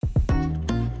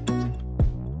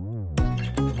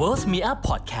Worth Me Up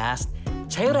Podcast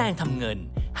ใช้แรงทำเงิน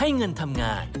ให้เงินทำง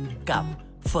านกับ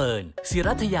เฟิร์น ศิ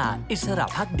รัทยาอิสระ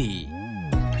ภักดี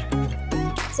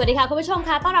สวัสดีค่ะคุณผู้ชม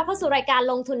ค่ะต้อนรับเข้าสู่รายการ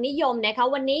ลงทุนนิยมนะคะ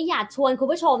วันนี้อยากชวนคุณ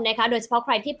ผู้ชมนะคะโดยเฉพาะใค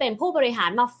รที่เป็นผู้บริหา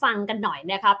รมาฟังกันหน่อย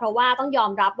นะคะเพราะว่าต้องยอ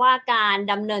มรับว่าการ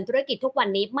ดำเนินธุรกิจทุกวัน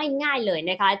นี้ไม่ง่ายเลย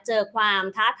นะคะเจอความ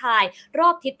ท้าทายรอ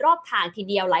บทิศรอบทางที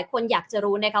เดียวหลายคนอยากจะ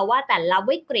รู้นะคะว่าแต่ละ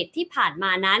วิกฤตที่ผ่านม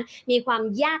านั้นมีความ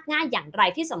ยากง่ายอย่างไร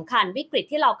ที่สำคัญวิกฤต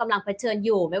ที่เรากำลังเผชิญอ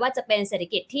ยู่ไม่ว่าจะเป็นเศรษฐ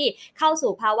กิจที่เข้า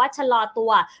สู่ภาวะชะลอตั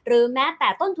วหรือแม้แต่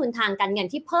ต้นทุนทางการเงิน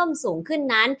ที่เพิ่มสูงขึ้น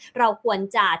นั้นเราควร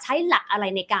จะใช้หลักอะไร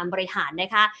ในการบริหารน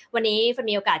ะคะวันนี้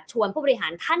มีโอกาสชวนผู้บริหา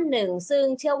รท่านหนึ่งซึ่ง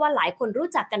เชื่อว่าหลายคนรู้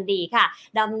จักกันดีค่ะ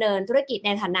ดำเนินธุรกิจใน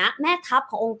ฐานะแม่ทัพ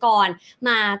ขององค์กรม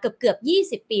าเกือบ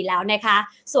20ปีแล้วนะคะ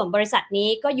ส่วนบริษัทนี้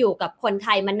ก็อยู่กับคนไท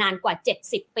ยมานานกว่า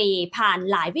70ปีผ่าน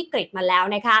หลายวิกฤตมาแล้ว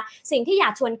นะคะสิ่งที่อยา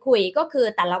กชวนคุยก็คือ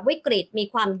แต่ละวิกฤตมี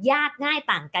ความยากง่าย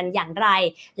ต่างกันอย่างไร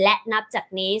และนับจาก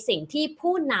นี้สิ่งที่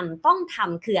ผู้นำต้องท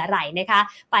ำคืออะไรนะคะ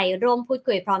ไปร่วมพูด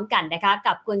คุยพร้อมกันนะคะ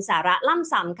กับคุณสาระล่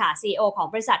ำซำค่ะ CEO ของ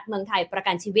บริษัทเมืองไทยประ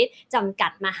กันชีวิตจำกั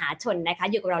ดมหาชนนะคะ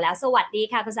อยู่กับเราแล้วสวัสดี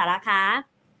ค่ะคุณสาระค่ะ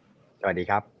สวัสดี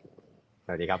ครับส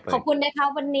วัสดีครับขอบคุณนะคะ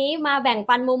วันนี้มาแบ่ง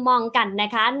ปันมุมมองกันนะ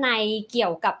คะในเกี่ย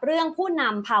วกับเรื่องผู้น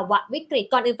ำภาวะวิกฤต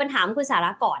ก่อนอื่นปัญหาคุณสาร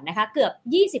ะก่อนนะคะเกือบ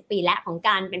20ปีแล้วของก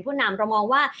ารเป็นผู้นำเรามอง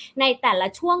ว่าในแต่ละ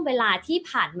ช่วงเวลาที่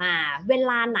ผ่านมาเว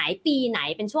ลาไหนปีไหน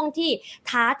เป็นช่วงที่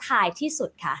ท้าทายที่สุ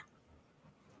ดคะ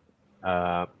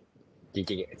จ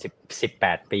ริงๆ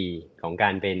18ปีของกา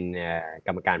รเป็นก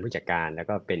รรมการผู้จัดการแล้ว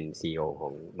ก็เป็น CEO ขอ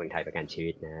งเมืองไทยประกันชี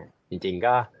วิตนะฮะจริงๆ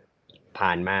ก็ผ่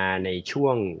านมาในช่ว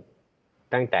ง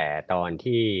ตั้งแต่ตอน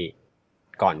ที่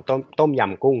ก่อนต้มย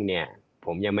ำกุ้งเนี่ยผ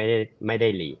มยังไม่ได้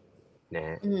ลีดนะฮ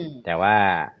ะแต่ว่า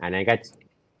อันนั้นก็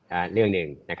เรื่องหนึ่ง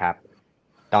นะครับ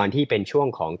ตอนที่เป็นช่วง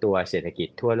ของตัวเศรษฐกิจ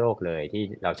ทั่วโลกเลยที่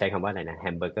เราใช้คำว่าอะไรนะ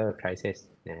Hamburger Crisis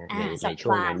นะฮะในช่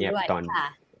วงนั้นเนี่ยตอน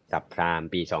ซับไพรม์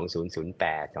ปี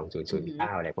2008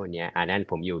 2009อะไรพวกนี้อันนั้น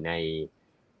ผมอยู่ใน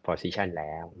position แ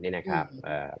ล้วนี่นะครับ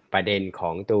ประเด็นข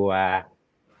องตัว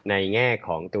ในแง่ข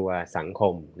องตัวสังค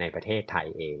มในประเทศไทย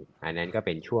เองอันนั้นก็เ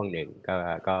ป็นช่วงหนึ่ง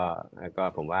ก็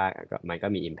ผมว่ามันก็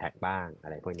มี impact บ้างอะ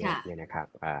ไรพวกนี้เนี่ยนะครับ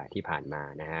ที่ผ่านมา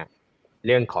นะฮะเ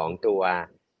รื่องของตัว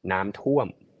น้ำท่วม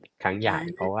ครั้งใหญ่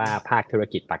เพราะว่าภาคธุร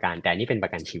กิจประกันแต่นี่เป็นปร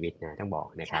ะกันชีวิตนะต้องบอก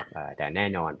นะครับแต่แน่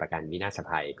นอนประกันวินาศ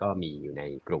ภัยก็มีอยู่ใน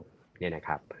กลุ่มเนี่ยนะค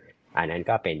รับอันนั้น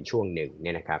ก็เป็นช่วงหนึ่งเ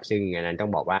นี่ยนะครับซึ่งอันนั้นต้อ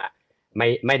งบอกว่า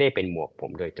ไม่ได้เป็นหมวกผ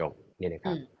มโดยตรงเนี่ยนะค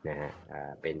รับนะฮะ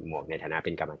เป็นหมวกในฐานะเ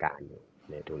ป็นกรรมการ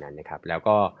ในตรงนั้นนะครับแล้ว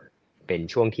ก็เป็น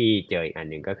ช่วงที่เจออีกอัน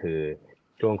หนึ่งก็คือ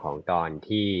ช่วงของตอน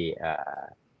ที่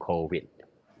โควิด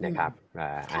นะครับ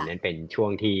อันนั้นเป็นช่ว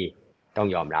งที่ต้อง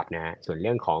ยอมรับนะฮะส่วนเ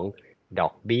รื่องของดอ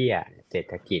กเบี้ยเศรษ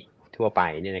ฐกิจทั่วไป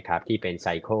เนี่ยนะครับที่เป็นไซ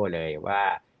เคิลเลยว่า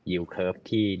yield curve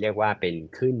ที่เรียกว่าเป็น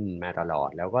ขึ้นมาตลอด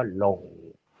แล้วก็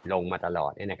ลงมาตลอ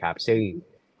ดเนี่ยนะครับซึ่ง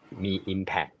มี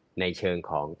impact ในเชิง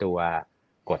ของตัว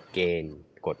กฎเกณฑ์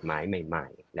กฎหมายใหม่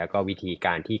ๆแล้วก็วิธีก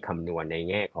ารที่คำนวณใน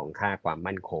แง่ของค่าความ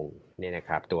มั่นคงเนี่ยนะค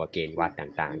รับตัวเกณฑ์วัด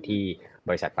ต่างๆที่บ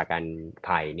ริษัทประกัน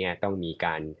ภัยเนี่ยต้องมีก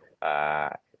าร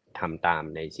ทำตาม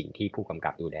ในสิ่งที่ผู้กำ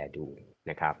กับดูแลดู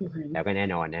นะครับแล้วก็แน่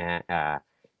นอนนะฮะ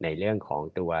ในเรื่องของ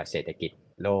ตัวเศรษฐกิจ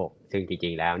โลกซึ่งจริ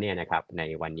งๆแล้วเนี่ยนะครับใน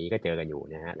วันนี้ก็เจอกันอยู่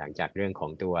นะฮะหลังจากเรื่องขอ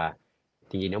งตัว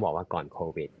จริงๆต้องบอกว่าก่อนโค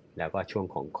วิดแล้วก็ช่วง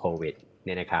ของโควิดเ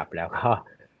นี่ยนะครับแล้วก็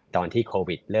ตอนที่โค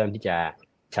วิดเริ่มที่จะ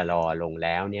ชะลอลงแ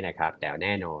ล้วเนี่ยนะครับแต่แ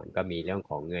น่นอนก็มีเรื่อง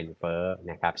ของเงินเฟ้อ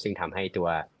นะครับซึ่งทำให้ตัว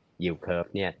yield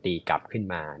curve เนี่ยตีกลับขึ้น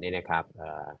มาเนี่ยนะครับ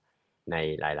ใน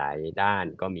หลายๆด้าน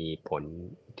ก็มีผล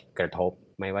กระทบ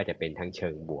ไม่ว่าจะเป็นทั้งเชิ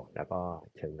งบวกแล้วก็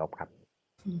เชิงลบครับ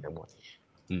ทั้งหมด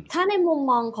ถ้าในมุม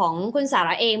มองของคุณสาร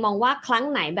ะเองมองว่าครั้ง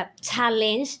ไหนแบบ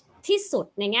challenge ที่สุด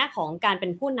ในแง่ของการเป็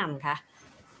นผู้นำคะ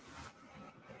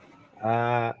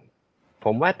ผ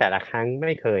มว่าแต่ละครั้งไ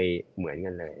ม่เคยเหมือน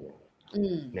กันเลยนะ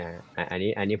อัน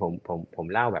นี้ผม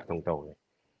เล่าแบบตรงๆเลย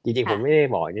จริงๆผมไม่ได้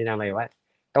บอกนี่นะเลยว่า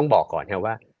ต้องบอกก่อนครับ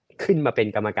ว่าขึ้นมาเป็น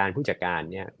กรรมการผู้จัดการ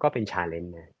เนี่ยก็เป็น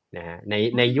challenge นะฮะ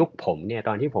ในยุคผมเนี่ยต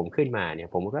อนที่ผมขึ้นมาเนี่ย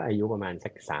ผมก็อายุประมาณสั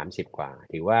ก30กว่า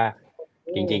ถือว่า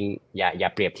จริงๆอย่า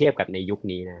เปรียบเทียบกับในยุค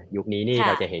นี้นะยุคนี้นี่เ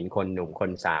ราจะเห็นคนหนุ่มค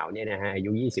นสาวเนี่ยนะฮะอา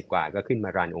ยุ20กว่าก็ขึ้นมา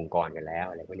รันองค์กรกันแล้ว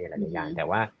อะไรพวกนี้หลายอย่างแต่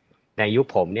ว่าในยุค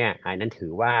ผมเนี่ยอันนั้นถื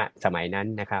อว่าสมัยนั้น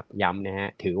นะครับย้ำนะฮะ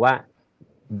ถือว่า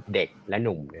เด็กและห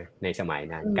นุ่มนะในสมัย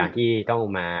นั้นการที่ต้อง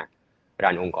มา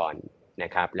รันองค์กรน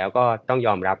ะครับแล้วก็ต้องย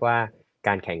อมรับว่าก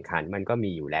ารแข่งขันมันก็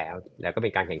มีอยู่แล้วแล้วก็เป็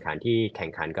นการแข่งขันที่แข่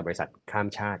งขันกับบริษัทข้าม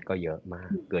ชาติก็เยอะมาก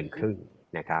เกินครึ่ง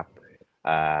นะครับ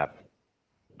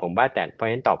ผมว่าแต่เพราะฉ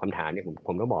ะนั้นตอบคำถามเนี่ยผ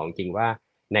มต้องบอกจริงๆว่า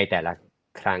ในแต่ละ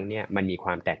ครั้งเนี่ยมันมีคว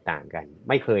ามแตกต่างกัน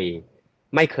ไม่เ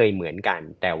คยเหมือนกัน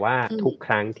แต่ว่าทุกค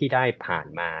รั้งที่ได้ผ่าน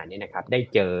มาเนี่ยนะครับได้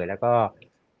เจอแล้วก็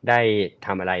ได้ท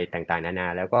ำอะไรต่างๆนานา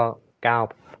แล้วก็ ก้าว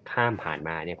ข้ามผ่านม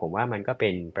าเนี่ยผมว่ามันก็เป็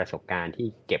นประสบการณ์ที่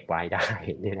เก็บไว้ได้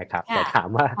เนี่ยนะครับแต่ถาม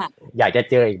ว่าอยากจะ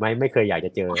เจออีกไหมไม่เคยอยากจ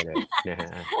ะเจอเลยนะฮะ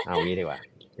เอางี้ดีกว่า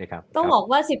นะครับต้องบอก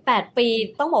ว่า18ปี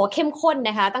ต้องบอกว่าเข้มข้น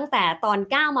นะคะตั้งแต่ตอน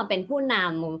ก้าวมาเป็นผู้น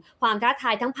ำความท้าทา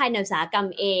ยทั้งภายในอุตสาหกรรม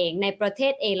เองในประเท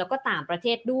ศเองแล้วก็ต่างประเท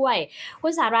ศด้วยคุ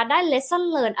ณสาราได้ lesson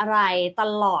learn อะไรต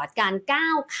ลอดการก้า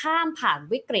วข้ามผ่าน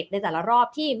วิกฤตในแต่ละรอบ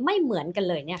ที่ไม่เหมือนกัน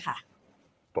เลยเนี่ยค่ะ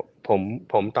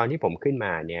ผมตอนที่ผมขึ้นม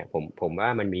าเนี่ยผมว่า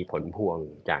มันมีผลพวง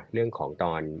จากเรื่องของต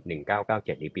อน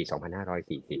1997หรือปี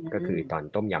2540ก็คือตอน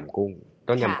ต้มยำกุ้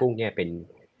งเนี่ยเป็น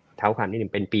เท้าความนิดนึ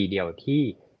งเป็นปีเดียวที่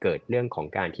เกิดเรื่องของ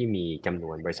การที่มีจำน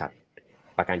วนบริษัท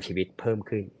ประกันชีวิตเพิ่ม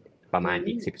ขึ้นประมาณ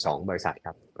อีก12บริษัทค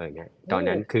รับเนี่ยตอน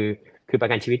นั้นคือประ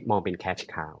กันชีวิตมองเป็น cash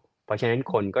cow เพราะฉะนั้น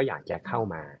คนก็อยากจะเข้า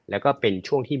มาแล้วก็เป็น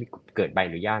ช่วงที่เกิดใบ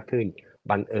อนุญาตขึ้น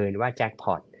บังเอิญว่าแจ็คพ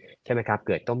อตใช่ไหมครับเ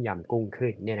กิดต้มยำกุ้งขึ้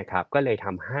นเนี่ยนะครับก็เลยท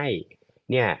ำให้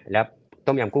เนี่ยแล้ว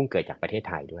ต้มยำกุ้งเกิดจากประเทศ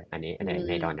ไทยด้วยอันนี้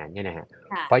ในตอนนั้นเนี่ยนะฮะ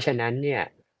เพราะฉะนั้นเนี่ย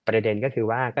ประเด็นก็คือ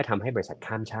ว่าก็ทำให้บริษัท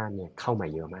ข้ามชาติเนี่ยเข้ามา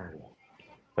เยอะมากเล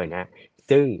ยนะ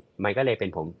ซึ่งมันก็เลยเป็น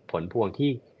ผลพวงที่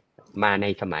มาใน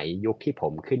สมัยยุคที่ผ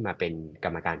มขึ้นมาเป็นกร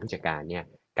รมการผู้จัดการเนี่ย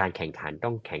การแข่งขันต้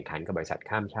องแข่งขันกับบริษัท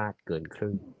ข้ามชาติเกินค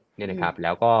รึ่งเนี่ยนะครับแ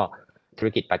ล้วก็ธุร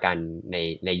กิจประกัน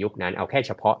ในยุคนั้นเอาแค่เ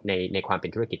ฉพาะในความเป็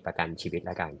นธุรกิจประกันชีวิตแ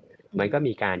ล้วกันมันก็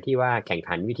มีการที่ว่าแข่ง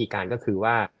ขันวิธีการก็คือ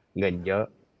ว่าเงินเยอะ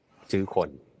ซื้อคน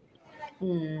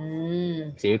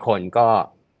ซื้อคนก็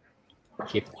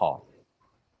ชิปพอร์ต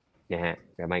นะฮะ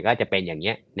แต่มันก็จะเป็นอย่างเ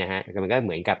งี้ยนะฮะมันก็เห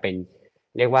มือนกับเป็น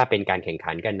เรียกว่าเป็นการแข่ง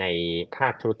ขันกันในภา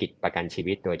คธุรกิจประกันชี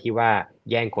วิตโดยที่ว่า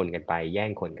แย่งคนกันไปแย่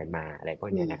งคนกันมาอะไรพว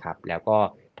กนี้นะครับแล้วก็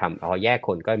พอแยกค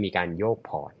นก็มีการโยก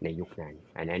พอร์ตในยุคนั้น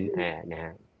อันนั้นนะฮ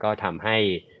ะก็ทำให้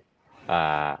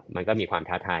มันก็มีความ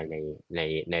ท้าทาย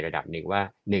ในระดับหนึ่งว่า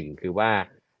1คือว่า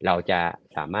เราจะ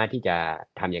สามารถที่จะ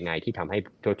ทำยังไงที่ทำให้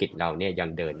ธุรกิจเราเนี่ยยัง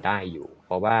เดินได้อยู่เ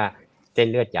พราะว่าเส้น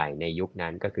เลือดใหญ่ในยุคนั้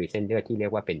นก็คือเส้นเลือดที่เรีย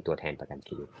กว่าเป็นตัวแทนประกัน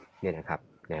ชีวิตเนี่ยนะครับ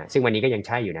นะซึ่งวันนี้ก็ยังใ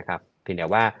ช่อยู่นะครับเพียงแต่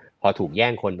ว่าพอถูกแย่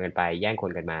งคนกันไปแย่งค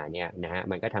นกันมาเนี่ยนะฮะ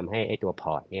มันก็ทำให้ไอ้ตัวพ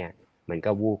อร์ตเนี่ยมัน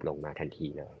ก็วูบลงมาทันที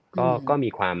เลยก็มี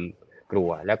ความกลัว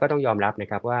แล้วก็ต้องยอมรับนะ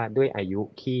ครับว่าด้วยอายุ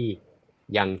ที่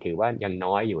ยังถือว่ายัง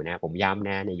น้อยอยู่นะผมย้ำ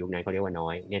นะในยุคนั้นเขาเรียกว่าน้อ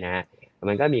ยเนี่ยนะ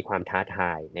มันก็มีความท้าท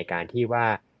ายในการที่ว่า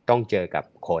ต้องเจอกับ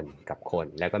คน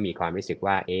แล้วก็มีความรู้สึก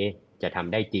ว่าจะท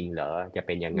ำได้จริงเหรอจะเ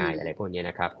ป็นยังไงอะไรพวกนี้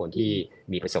นะครับคนที่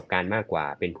มีประสบการณ์มากกว่า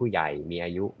เป็นผู้ใหญ่มีอ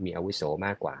ายุมีอาวุโสม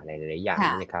ากกว่าหลายๆอย่าง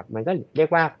นะครับมันก็เรียก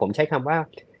ว่าผมใช้คำว่า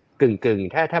กึ่ง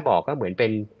ถ้าบอกก็เหมือนเ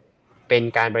ป็น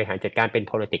การบริหารจัดการเป็น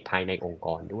politics ภายในองค์ก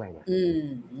รด้วยนะ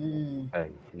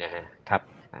นะฮะครับ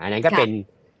อันนั้นก็เ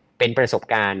ป็นประสบ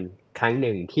การณ์ครั้งห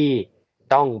นึ่งที่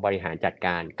ต้องบริหารจัดก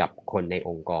ารกับคนในอ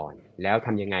งค์กรแล้วท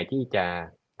ำยังไงที่จะ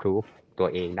proof ตัว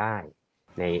เองได้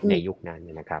ในยุคนั้น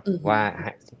นะครับว่า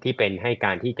ที่เป็นให้ก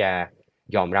ารที่จะ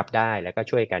ยอมรับได้แล้วก็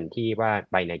ช่วยกันที่ว่า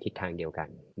ไปในทิศทางเดียวกัน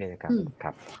เนี่ยนะครับค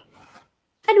รับ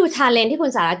ถ้าดู challenge ที่คุ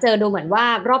ณสาระเจอดูเหมือนว่า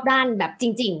รอบด้านแบบจ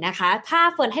ริงๆนะคะถ้า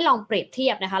เฟิร์นให้ลองเปรียบเที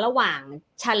ยบนะคะระหว่าง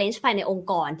challenge ภายในองค์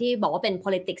กรที่บอกว่าเป็น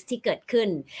politics ที่เกิดขึ้น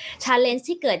challenge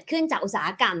ที่เกิดขึ้นจากอุตสาห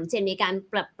กรรมเช่นมีการ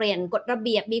ปรับเปลี่ยนกฎระเ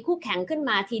บียบมีคู่แข่งขึ้น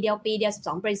มาทีเดียวปีเดียว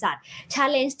12บริษัท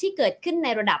challenge ที่เกิดขึ้นใน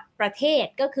ระดับประเทศ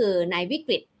ก็คือในวิก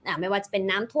ฤตไม่ว่าจะเป็น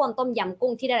น้ำท่วมต้มยำกุ้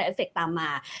งที่ได้รับเอฟเฟกต์ตามมา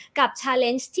กับ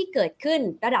challenge ที่เกิดขึ้น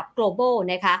ระดับ global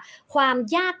นะคะความ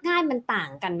ยากง่ายมันต่า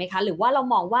งกันไหมคะหรือว่าเรา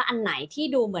มองว่าอันไหนที่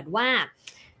ดูเหมือนว่า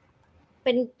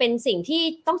เป็นสิ่งที่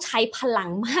ต้องใช้พลัง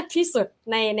มากที่สุด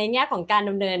ในแง่ของการ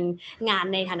ดำเนินงาน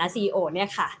ในฐานะ CEO เนี่ย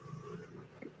ค่ะ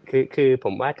คือผ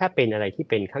มว่าถ้าเป็นอะไรที่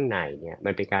เป็นข้างในเนี่ยมั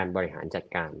นเป็นการบริหารจัด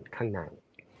การข้างใน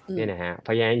เนี่ยนะฮะเพร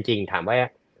าะฉะนั้นจริงถามว่า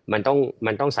มัน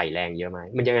ต้องใส่แรงเยอะไหม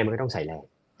มันยังไงมันก็ต้องใส่แรง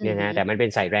เนี่ยนะแต่มันเป็น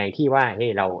ใส่แรงที่ว่า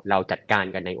เราจัดการ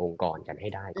กันในองค์กรกันให้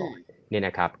ได้ก่อนเนี่ยน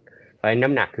ะครับเพราะฉะนั้นน้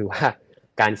ำหนักคือว่า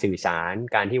การสื่อสาร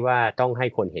การที่ว่าต้องให้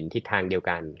คนเห็นทิศทางเดียว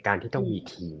กันการที่ต้องมี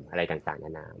ทีมอะไรต่างๆน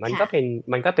านามันก็เป็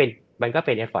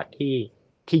นเอฟฟอร์ต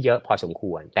ที่เยอะพอสมค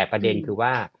วรแต่ประเด็นคือว่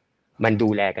ามันดู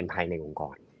แลกันภายในองค์ก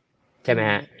รใช่ไหม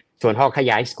ฮะส่วนพอข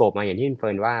ยายสโคปมาอย่างที่เฟิ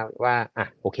ร์นว่า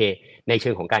โอเคในเชิ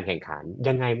งของการแข่งขัน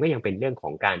ยังไงก็ยังเป็นเรื่องขอ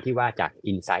งการที่ว่าจาก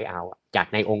inside out จาก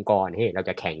ในองค์กรเรา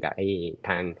จะแข่งกับท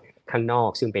างข้างนอก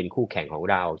ซึ่งเป็นคู่แข่งของ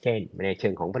เราเช่นในเชิ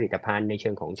งของผลิตภัณฑ์ในเชิ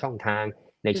งของช่องทาง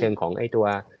ในเชิงของตัว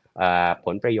ผ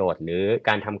ลประโยชน์หรือก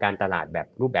ารทำการตลาดแบบ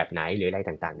รูปแบบไหนหรืออะไร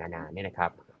ต่างๆนานาเนี่ยนะครั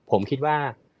บผมคิดว่า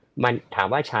มันถาม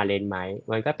ว่า challenge ไหม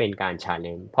มันก็เป็นการ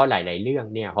challenge เพราะหลายๆเรื่อง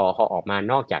เนี่ยพอออกมา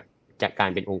นอกจากการ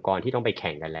เป็นองค์กรที่ต้องไปแ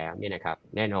ข่งกันแล้วเนี่ยนะครับ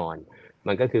แน่นอน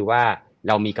มันก็คือว่าเ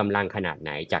รามีกำลังขนาดไห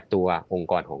นจากตัวองค์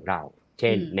กรของเราเ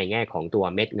ช่นในแง่ของตัว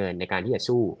เม็ดเงินในการที่จะ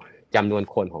สู้จำนวน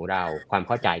คนของเราความเ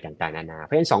ข้าใจต่างๆนานาเพ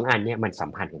ราะฉะนั้น2อันเนี่ยมันสั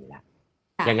มพันธ์กันแล้ว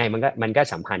ยังไงมันก็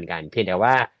สัมพันธ์กันเพียงแต่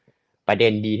ว่า ประเด็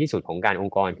นดีที่สุดของการอง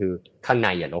ค์กรคือข้างใน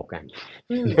อย่าลบกัน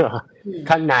อืม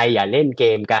ข้างในอย่าเล่นเก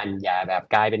มกันอย่าแบบ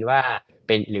กลายเป็นว่าเ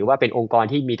ป็นหรือว่าเป็นองค์กร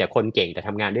ที่มีแต่คนเก่งแต่ท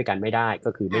ำงานด้วยกันไม่ได้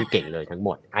ก็คือไม่เก่งเลยทั้งหม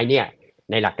ดไอ้เนี่ย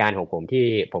ในหลักการของผมที่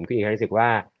ผมคิดรู้สึกว่า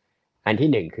อันที่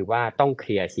หนึ่งคือว่าต้องเค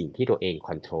ลียร์สิ่งที่ตัวเองค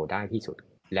อนโทรลได้ที่สุด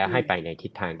แล้วให้ไปในทิ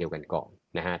ศทางเดียวกันก่อน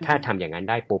นะฮะถ้าทำอย่างนั้น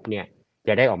ได้ปุ๊บเนี่ยจ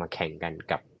ะได้ออกมาแข่งกัน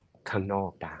กับข้างนอ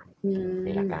กได้ใน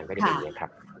หลักการก็จะเป็นอย่างนี้ครั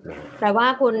บแปลว่า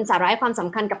คุณสาระให้ความส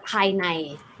ำคัญกับภายใน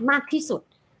มากที่สุด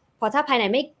เพราะถ้าภายใน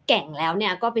ไม่เก่งแล้วเนี่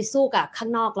ยก็ไปสู้กับข้า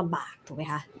งนอกลำบากถูกไหม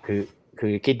คะคื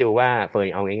อคิดดูว่าเฟิร์น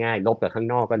เอาง่ายๆลบกับข้าง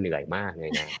นอกก็เหนื่อยมากเล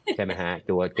ยนะ ใช่ไหมฮะ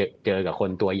เจอกับคน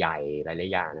ตัวใหญ่หลาย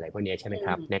ๆอย่างอะไรพวกนี้ใช่ไหมค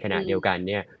รับในขณะเดียวกัน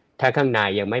เนี่ยถ้าข้างใน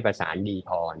ยังไม่ประสานดี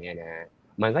พอเนี่ยนะ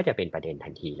มันก็จะเป็นประเด็นทั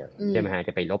นทีเลยใช่ไหมฮะจ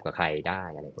ะไปลบกับใครได้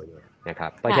อะไรพวกนี้นะครั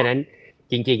บเพราะฉะนั้น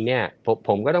จริงๆเนี่ยผ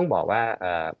มก็ต้องบอกว่า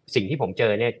สิ่งที่ผมเจ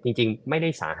อเนี่ยจริงๆไม่ได้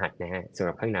สาหัสนะฮะสำห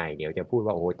รับข้างในเดี๋ยวจะพูด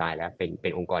ว่าโอ้ตายแล้วเป็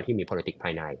นองค์กรที่มี politics ภ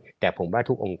ายในแต่ผมว่า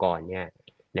ทุกองค์กรเนี่ย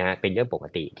นะเป็นเรื่องปก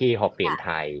ติที่พอเปลี่ยนไท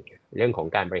ยเรื่องของ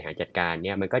การบริหารจัดการเ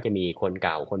นี่ยมันก็จะมีคนเ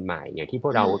ก่าคนใหม่อย่างที่พว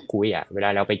กเราคุยอ่ะเวลา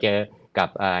เราไปเจอกับ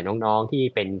น้องๆที่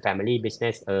เป็น family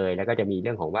business แล้วก็จะมีเ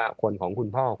รื่องของว่าคนของคุณ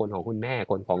พ่อคนของคุณแม่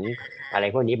คนของอะไร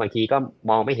พวกนี้บางทีก็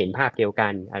มองไม่เห็นภาพเดียวกั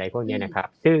นอะไรพวกนี้นะครับ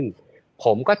ซึ่งผ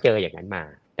มก็เจออย่างนั้นมา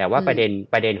แต่ว่าประ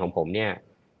เด็นของผมเนี่ย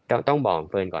ต้องบอก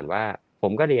เฟิร์นก่อนว่าผ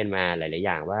มก็เรียนมาหลายๆอ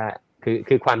ย่างว่า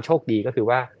คือความโชคดีก็คือ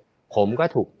ว่าผมก็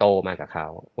ถูกโตมากับเขา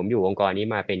ผมอยู่องค์กรนี้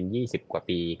มาเป็น20กว่า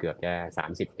ปีเกือบจะ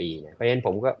30ปีนะเพราะฉะนั้นผ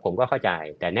มก็เข้าใจ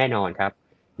แต่แน่นอนครับ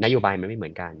นโยบายมันไม่เหมื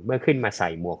อนกันเมื่อขึ้นมาใส่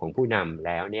หมวกของผู้นำแ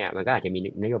ล้วเนี่ยมันก็อาจจะมี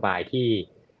นโยบายที่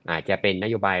อาจจะเป็นน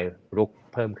โยบายรุก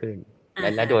เพิ่มขึ้น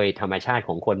และโดยธรรมชาติข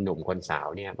องคนหนุ่มคนสาว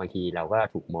เนี่ยบางทีเราก็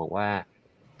ถูกมองว่า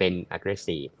เป็น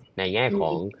aggressive ในแง่ขอ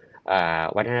ง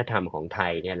วัฒนธรรมของไท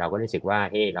ยเนี่ยเราก็รู้สึกว่า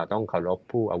เราต้องเคารพ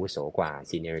ผู้อาวุโสกว่า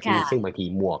seniority ซึ่งบางที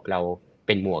หมวกเราเ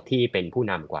ป็นหมวกที่เป็นผู้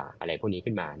นำกว่าอะไรพวกนี้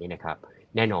ขึ้นมาเนี่ยนะครับ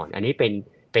แน่นอนอันนี้เ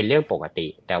ป็นเรื่องปกติ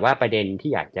แต่ว่าประเด็น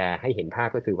ที่อยากจะให้เห็นภาพ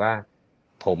ก็คือว่า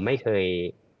ผมไม่เคย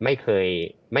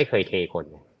เทคน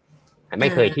ไม่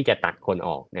เคยที่จะตัดคนอ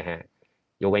อกนะฮะ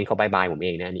ยกเว้นเขาบายผมเอ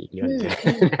งนะนี่อีกเรื่อง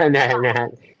นะฮะ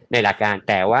ในหลักการ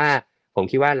แต่ว่าผม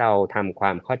คิดว่าเราทำคว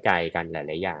ามเข้าใจกันหล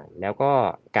ายๆอย่างแล้วก็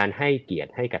การให้เกียร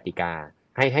ติให้กติกา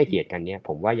ให้เกียรติกันเนี่ยผ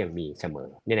มว่ายังมีเสมอ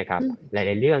เนี่ยนะครับหล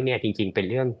ายๆเรื่องเนี่ยจริงๆเป็น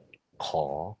เรื่องขอ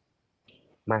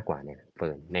มากกว่าเนี่ยเฟิ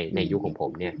ร์นในยุคของผ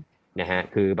มเนี่ยนะฮะ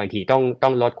คือบางทีต้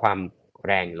องลดความ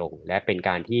แรงลงและเป็นก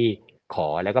ารที่ขอ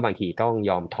แล้วก็บางทีต้อง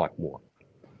ยอมถอดหมวก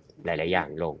หลายๆอย่าง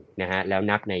ลงนะฮะแล้ว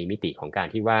นับในมิติของการ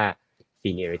ที่ว่า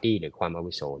seniority หรือความอา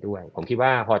วุโสด้วยผมคิดว่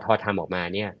าพอทำออกมา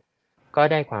เนี่ยก็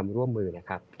ได้ความร่วมมือนะ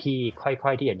ครับที่ค่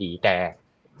อยๆที่จะดีแต่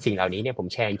สิ่งเหล่านี้เนี่ยผม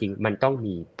แชร์จริงมันต้อง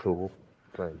มี proof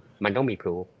มันต้องมี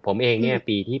proof ผมเองเนี่ย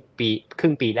ค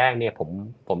รึ่งปีแรกเนี่ย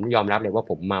ผมยอมรับเลยว่า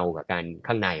ผมเมากับการ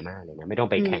ข้างในมากเลยนะไม่ต้อง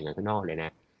ไปแข่งกันข้างนอกเลยนะ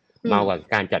เมากับ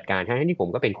การจัดการทั้งที่ผม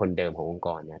ก็เป็นคนเดิมขององค์ก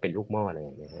รนะเป็นลูกหม้อเลย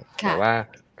นะฮะแต่ว่า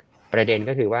ประเด็น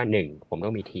ก็คือว่า1ผมต้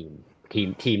องมีทีม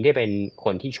ที่เป็นค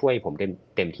นที่ช่วยผม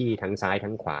เต็มที่ทั้งซ้าย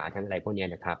ทั้งขวาทั้งอะไรพวกนี้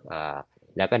นะครับ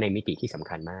แล้วก็ในมิติที่สำ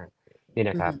คัญมากนี่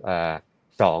นะครับ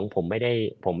สองผมไม่ไ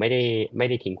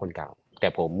ด้ทิ้งคนเก่าแต่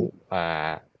ผม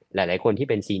หลายๆคนที่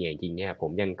เป็นซีเนียร์จริงเนี่ยผ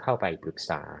มยังเข้าไปปรึก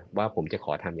ษาว่าผมจะข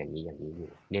อทำอย่างนี้อ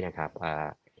ยู่นี่นะครับ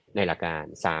ในหลักการ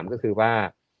3ก็คือว่า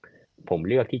ผม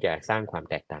เลือกที่จะสร้างความ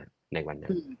แตกต่างในวันนั้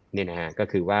นนี่นะฮะก็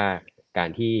คือว่าการ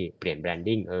ที่เปลี่ยนแบรน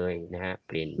ดิ้งนะฮะเ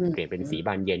ปลี่ยนเป็นสีบ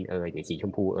านเย็นหรือสีช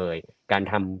มพูการ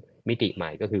ทำมิติให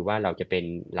ม่ก็คือว่าเราจะเป็น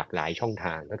หลากหลายช่องท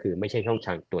างก็คือไม่ใช่ช่องท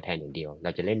างตัวแทนอย่างเดียวเร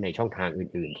าจะเล่นในช่องทาง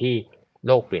อื่นๆที่โ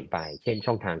ลกเปลี่ยนไปเช่น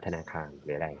ช่องทางธนาคารห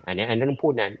รืออะไรอันนั้นต้องพู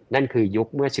ดนั่นคือยุค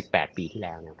เมื่อ18ปีที่แ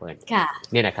ล้วนะเพื่อน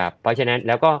เนี่ยนะครับเพราะฉะนั้นแ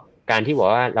ล้วก็การที่บอก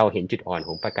ว่าเราเห็นจุดอ่อนข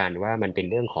องประกันว่ามันเป็น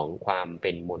เรื่องของความเ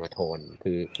ป็นโมโนโทน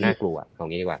คือน่ากลัวตรง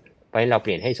นี้ดีกว่าเพราะฉะนั้นเราเป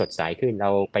ลี่ยนให้สดใสขึ้นเร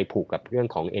าไปผูกกับเรื่อง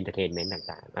ของเอนเตอร์เทนเมนต์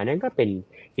ต่างๆอันนั้นก็เป็น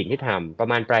สิ่งที่ทำประ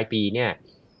มาณปลายปีเนี่ย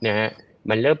นะฮะ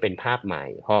มันเริ่มเป็นภาพใหม่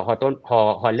พ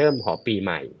อเริ่มปีใ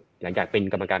หม่หลังจากเป็น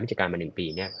กรรมการผู้จัดการมา1ปี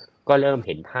เนี่ยก็เริ่มเ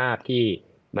ห็นภาพที่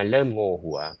มันเริ่มโง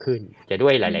หัวขึ้นจะด้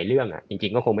วยหลายๆเรื่องจริ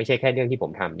งๆก็คงไม่ใช่แค่เรื่องที่ผ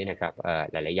มทำนี่นะครับ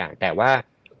หลายๆอย่างแต่ว่า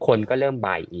คนก็เริ่ม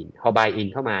buy in พอ buy in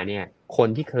เข้ามาเนี่ยคน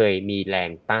ที่เคยมีแร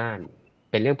งต้าน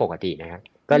เป็นเรื่องปกตินะครับ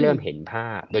ก็เริ่มเห็นภา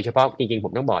พโดยเฉพาะจริงๆผ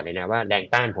มต้องบอกเลยนะว่าแรง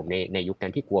ต้านผมในยุคนั้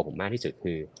นที่กลัวผมมากที่สุด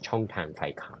คือช่องทางขา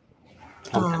ยขาด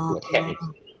ช่องทางตัวแทน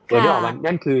ตัวที่ออกมา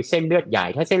นั่นคือเส้นเลือดใหญ่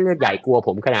ถ้าเส้นเลือดใหญ่กลัวผ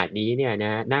มขนาดนี้เนี่ยน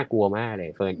ะน่ากลัวมากเลย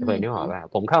เฟิร์นนึกออกป่ะ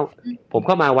ผมเ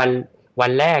ข้ามาวั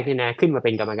นแรกนี่นะขึ้นมาเ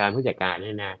ป็นกรรมการผู้จัดการ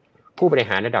นี่นะผู้บริ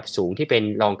หารระดับสูงที่เป็น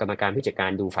รองกรรมการผู้จัดกา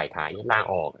รดูฝ่ายขายลา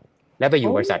ออกแล้วไปอ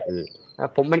ยู่บริษัทอื่น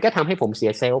มันก็ทำให้ผมเสี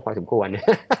ยเซลล์พอสมควร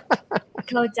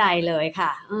เข้าใจเลยค่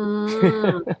ะ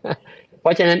เพร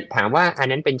าะฉะนั้นถามว่าอัน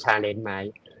นั้นเป็น challenge ไหม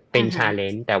เป็น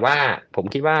challenge แต่ว่าผม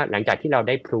คิดว่าหลังจากที่เราไ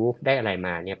ด้ proof ได้อะไรม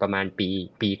าเนี่ยประมาณ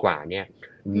ปีกว่าเนี่ย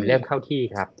เริ่มเข้าที่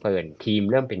ครับเปิดทีม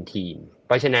เริ่มเป็นทีมเ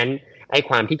พราะฉะนั้นไอ้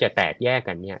ความที่จะแตกแยก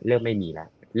กันเนี่ยเริ่มไม่มีแล้ว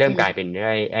เริ่มกลายเป็น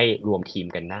ไอ้รวมทีม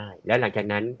กันได้แล้วหลังจาก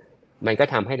นั้นมันก็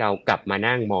ทำให้เรากลับมา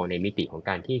นั่งมองในมิติของ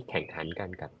การที่แข่งขันกัน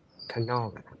กับข้างนอก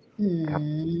ครับ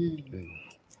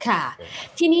ค่ะ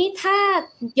ทีนี้ถ้า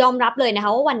ยอมรับเลยนะค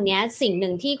ะว่าวันนี้สิ่งห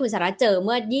นึ่งที่คุณสาระเจอเ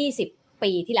มื่อ20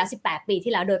 ปีที่แล้ว18 ปี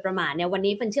ที่แล้วโดยประมาณเนี่ยวัน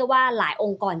นี้เฟิร์นเชื่อว่าหลายอ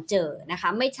งค์กรเจอนะคะ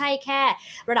ไม่ใช่แค่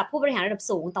ระดับผู้บริหารระดับ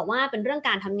สูงแต่ว่าเป็นเรื่องก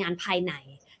ารทำงานภายใน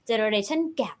generation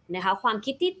gap นะคะความ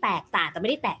คิดที่แตกต่างแต่ไม่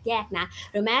ได้แตกแยกนะ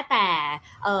หรือแม้แต่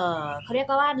เขาเรียก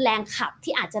ว่าแรงขับ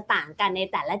ที่อาจจะต่างกันใน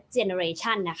แต่ละ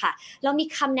generation นะคะเรามี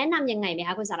คำแนะนำยังไงไหมค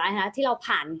ะคุณสาระนะที่เรา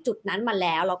ผ่านจุดนั้นมาแ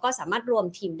ล้วเราก็สามารถรวม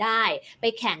ทีมได้ไป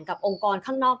แข่งกับองค์กร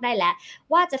ข้างนอกได้แล้ว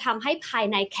ว่าจะทำให้ภาย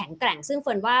ในแข็งแกร่งซึ่งเ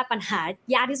ฟิร์นว่าปัญหา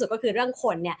ยากที่สุดก็คือเรื่องค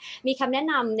นเนี่ยมีคำแนะ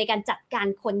นำในการจัดการ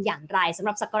คนอย่างไรสำห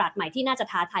รับศักราชใหม่ที่น่าจะ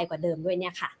ท้าทายกว่าเดิมด้วยเนี่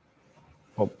ยค่ะ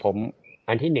ผม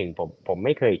อันที่หนึ่งผมไ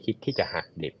ม่เคยคิดที่จะหัก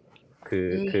ดิบ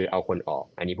คือเอาคนออก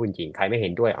อันนี้พูดจริงใครไม่เห็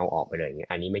นด้วยเอาออกไปเลยเงี้ย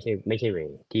อันนี้ไม่ใช่เว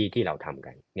ที่เราทำ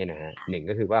กันเนี่ยนะฮะหนึ่ง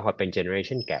ก็คือว่าพอเป็น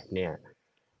generation gap เนี่ย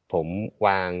ผมว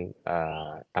าง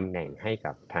ตำแหน่งให้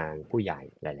กับทางผู้ใหญ่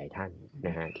หลายๆท่านน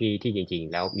ะฮะที่จริง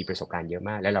ๆแล้วมีประสบการณ์เยอะ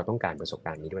มากและเราต้องการประสบก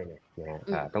ารณ์นี้ด้วยนะฮะ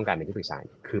ต้องการเป็นที่ปรึกษา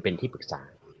คือเป็นที่ปรึกษา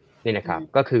เนี่ยนะครับ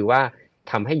ก็คือว่า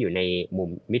ทำให้อยู่ในมุม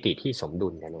มิติที่สมดุ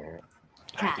ลกันนะฮะ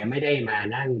จะไม่ได้มา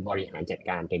นั่งบริหารจัด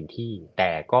การเต็มที่แ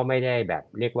ต่ก็ไม่ได้แบบ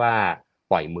เรียกว่า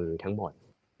ปล่อยมือทั้งหมด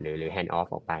หรือ hand off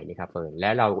ออกไปนะครับเฟิร์นและ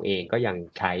เราเองก็ยัง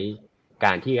ใช้ก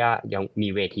ารที่ยังมี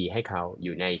เวทีให้เขาอ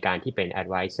ยู่ในการที่เป็น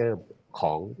advisor ข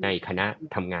องในคณะ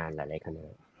ทำงานหลายๆคณะ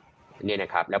เนี่ยน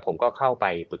ะครับแล้วผมก็เข้าไป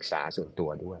ปรึกษาส่วนตัว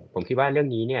ด้วยผมคิดว่าเรื่อง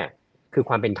นี้เนี่ยคือ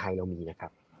ความเป็นไทยเรามีนะครั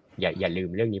บอย่าลืม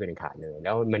เรื่องนี้เป็นขาดเลยแ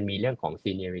ล้วมันมีเรื่องของ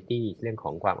seniority เรื่องข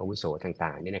องความอาวุโสต่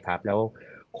างๆเนี่ยนะครับแล้ว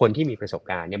คนที่มีประสบ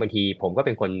การณ์เนี่ยบางทีผมก็เ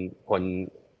ป็นคน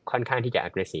ค่อนข้างที่จะ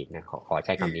aggressive นะขอใ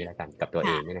ช้คำนี้แล้วกันกับตัวเ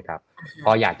องเนี่ยนะครับพ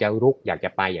ออยากจะรุกอยากจะ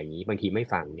ไปอย่างนี้บางทีไม่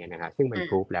ฟังเนี่ยนะครับซึ่งมัน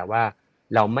พรูฟแล้วว่า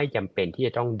เราไม่จำเป็นที่จ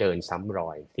ะต้องเดินซ้ำร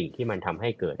อยสิ่งที่มันทำให้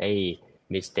เกิด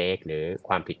mistake หรือค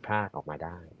วามผิดพลาดออกมาไ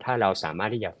ด้ถ้าเราสามารถ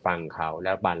ที่จะฟังเขาแ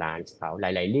ล้วบาลานซ์เขาห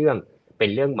ลายๆเรื่องเป็น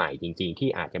เรื่องใหม่จริงๆที่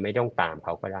อาจจะไม่ต้องตามเข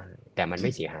าก็ได้แต่มันไ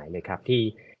ม่เสียหายเลยครับที่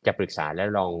จะปรึกษาและ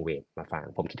ลองเวทมาฟัง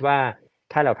ผมคิดว่า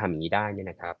ถ้าเราทำอย่างนี้ได้เนี่ย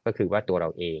นะครับก็คือว่าตัวเรา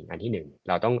เองอันที่หนึ่งเ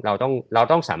รา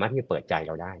ต้องสามารถที่จะเปิดใจเ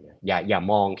ราได้นะอย่า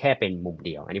มองแค่เป็นมุมเ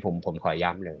ดียวอันนี้ผมขอ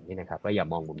ย้ำเลยนี่นะครับว่าอย่า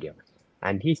มองมุมเดียว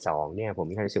อันที่สองเนี่ยผม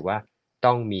มีความรู้สึกว่า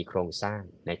ต้องมีโครงสร้าง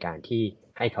ในการที่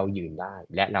ให้เขายืนได้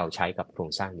และเราใช้กับโคร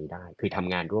งสร้างนี้ได้คือท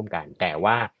ำงานร่วมกันแต่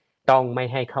ว่าต้องไม่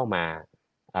ให้เข้ามา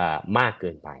มากเกิ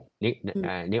นไป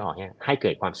นี่ออกเนี่ยให้เกิ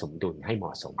ดความสมดุลให้เหม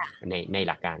าะสมใน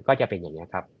หลักการก็จะเป็นอย่างนี้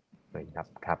ครับค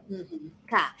รับ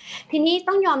ค่ะทีนี้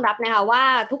ต้องยอมรับนะคะว่า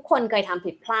ทุกคนเคยทำ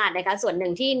ผิดพลาดนะคะส่วนหนึ่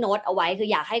งที่โน้ตเอาไว้คือ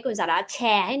อยากให้คุณสาระแช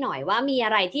ร์ให้หน่อยว่ามีอ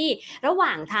ะไรที่ระหว่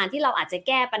างทางที่เราอาจจะแ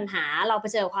ก้ปัญหาเราเผ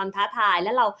ชิญความท้าทายแล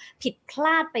ะเราผิดพล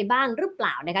าดไปบ้างหรือเป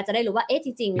ล่านะคะจะได้รู้ว่าจ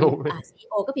ริงๆ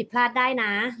CEO ก็ผิดพลาดได้น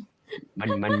ะ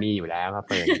มันมีอยู่แล้วครับเ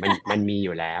ฟิร์นมันมีอ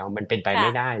ยู่แล้วมันเป็นไปไ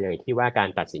ม่ได้เลยที่ว่าการ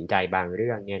ตัดสินใจบางเ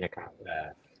รื่องเนี่ยนะครับ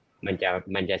มั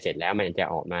นจะเสร็จแล้วมันจะ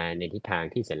ออกมาในทิศทาง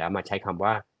ที่เสร็จแล้วมาใช้คำ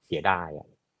ว่าเสียดาย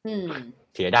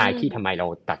เสียดายที่ทำไมเรา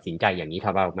ตัดสินใจอย่างนี้ถ้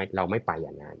าเราไม่ไปอ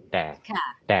ย่างนั้น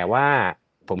แต่ว่า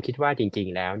ผมคิดว่าจริง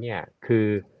ๆแล้วเนี่ยคือ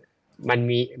มัน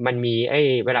มี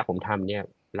เวลาผมทำเนี่ย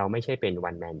เราไม่ใช่เป็น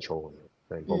one man show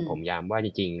ผมย้ำว่าจ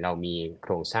ริงๆเรามีโค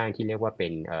รงสร้างที่เรียกว่าเป็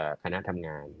นคณะทำง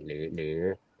านหรือ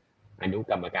อนุ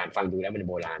กรรมการฟังดูแล้วมัน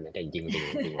โบราณนะแต่จริงๆมันดู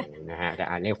นะฮะแต่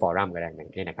เรียกฟอรัมก็ได้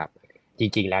นี่นะครับจ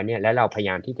ริงๆแล้วเนี่ยแล้วเราพยาย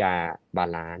ามที่จะบา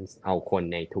ลานซ์เอาคน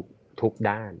ในทุก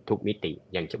ด้านทุกมิติ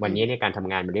อย่างวันนี้เนี่ยการท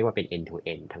ำงานมันเรียกว่าเป็น end to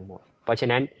end ทั้งหมดเพราะฉะ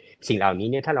นั้นสิ่งเหล่านี้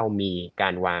เนี่ยถ้าเรามีกา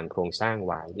รวางโครงสร้าง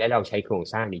ไว้และเราใช้โครง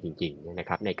สร้างนี้จริงๆนะค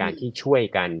รับในการที่ช่วย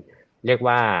กันเรียก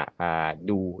ว่า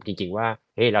ดูจริงๆว่า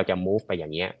เฮ้ยเราจะ move ไปอย่า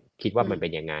งเงี้ยคิดว่ามันเป็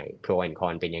นยังไง pro and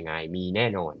con เป็นยังไงมีแน่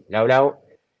นอนแล้ว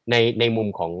ในมุม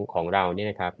ของเราเนี่ย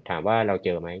นะครับถามว่าเราเจ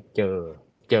อไหมเ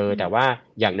จอแต่ว่า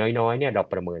อย่างน้อยๆเนี่ยเรา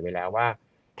ประเมินไว้แล้วว่า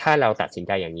ถ้าเราตัดสินใ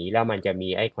จอย่างนี้แล้วมันจะมี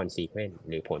consequence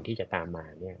หรือผลที่จะตามมา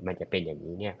เนี่ยมันจะเป็นอย่าง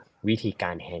นี้เนี่ยวิธีก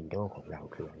าร handle ของเรา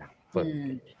คืออะไร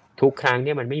ทุกครั้งเ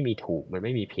นี่ยมันไม่มีถูกมันไ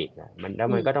ม่มีผิดนะแล้ว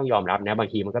มันก็ต้องยอมรับนะบาง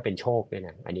ทีมันก็เป็นโชคด้วยน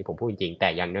ะอันนี้ผมพูดจริงแต่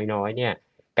อย่างน้อยๆเนี่ย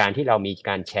การที่เรามี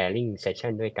การ sharing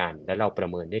session ด้วยกันแล้วเราประ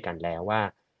เมินด้วยกันแล้วว่า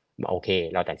โอเค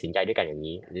เราตัดสินใจด้วยกันอย่าง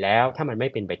นี้แล้วถ้ามันไม่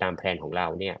เป็นไปตามแผนของเรา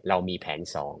เนี่ยเรามีแผน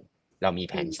2เรามี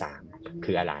แผน3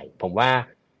คืออะไรผมว่า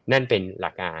นั่นเป็นห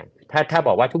ลักการ ถ้าบ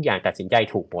อกว่าทุกอย่างตัดสินใจ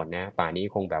ถูกหมดนะป่านนี้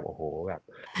คงแบบโอ้โหแบบ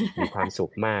มีความสุ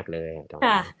ขมากเลยตอน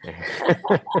ค่ะ นี้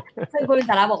ซึ่งคุณส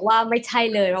าระบอกว่าไม่ใช่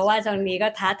เลยเพราะว่าตรงนี้ก็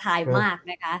ท้าทายมาก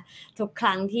นะคะทุกค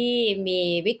รั้งที่มี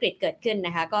วิกฤตเกิดขึ้นน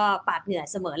ะคะก็ปาดเหงื่อ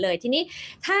เสมอเลยทีนี้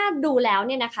ถ้าดูแล้วเ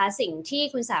นี่ยนะคะสิ่งที่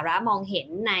คุณสาระมองเห็น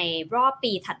ในรอบ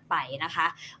ปีถัดไปนะคะ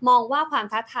มองว่าความ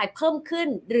ท้าทายเพิ่มขึ้น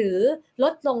หรือล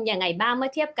ดลงยังไงบ้างเมื่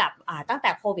อเทียบกับตั้งแต่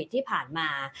โควิดที่ผ่านมา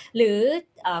หรือ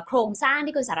โครงสร้าง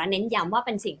ที่คุณสาระเน้นย้ำว่าเ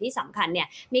ป็นสิ่งที่สำคัญเนี่ย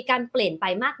มีการเปลี่ยนไป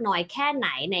มากน้อยแค่ไหน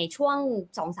ในช่วง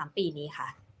 2-3 ปีนี้คะ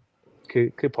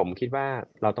คือผมคิดว่า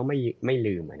เราต้องไม่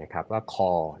ลืมนะครับว่าค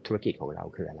อธุรกิจของเรา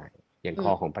คืออะไรอย่างค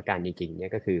อของประกันจริงๆเนี่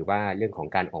ยก็คือว่าเรื่องของ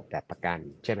การออกแบบประกัน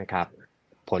ใช่ไหมครับ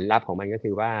ผลลัพธ์ของมันก็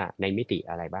คือว่าในมิติ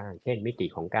อะไรบ้างเช่นมิติ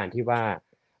ของการที่ว่า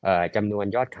จำนวน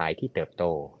ยอดขายที่เติบโต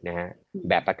นะฮะ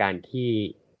แบบประกัน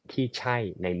ที่ใช่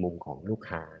ในมุมของลูก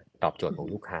ค้าตอบโจทย์ของ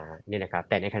ลูกค้าเนี่ยนะครับ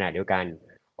แต่ในขณะเดียวกัน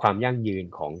ความยั่งยืน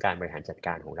ของการบริหารจัดก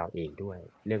ารของเราเองด้วย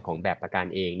เรื่องของแบบประกัน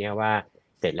เองเนี่ยว่า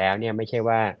เสร็จแล้วเนี่ยไม่ใช่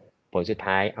ว่าผลสุด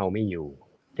ท้ายเอาไม่อยู่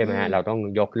ใช่ไหมฮะเราต้อง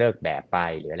ยกเลิกแบบไป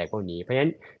หรืออะไรพวกนี้เพราะฉะนั้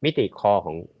นมิติคอข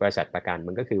องบริษัทประกัน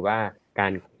มันก็คือว่ากา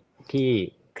รที่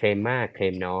เคลมมากเคล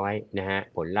มน้อยนะฮะ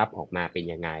ผลลัพธ์ออกมาเป็น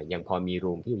ยังไงยังพอมี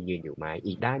รูมที่ยืนอยู่ไหม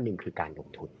อีกด้านหนึ่งคือการลง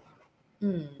ทุน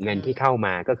เงินที่เข้าม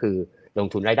าก็คือลง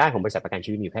ทุนรายได้ของบริษัทประกัน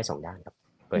ชีวิตมีแค่2ด้านครับ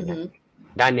เปิดนะ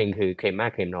ด้านหนึ่งคือเคลมมา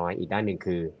กเคลมน้อยอีกด้านหนึ่ง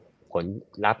คือผล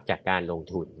ลัพธ์จากการลง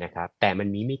ทุนนะครับแต่มัน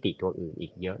มีมิติตัวอื่นอี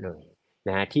กเยอะเลยน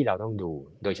ะฮะที่เราต้องดู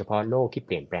โดยเฉพาะโลกที่เ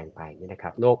ปลี่ยนแปลงไปเนี่ยนะครั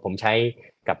บโลกผมใช้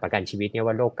กับประกันชีวิตเนี่ย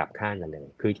ว่าโลกกลับข้างกันเลย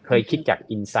คือเคยคิดจาก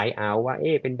inside out ว่า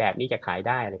เป็นแบบนี้จะขายไ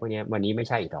ด้อะไรพวกนี้วันนี้ไม่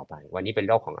ใช่อีกต่อไปวันนี้เป็น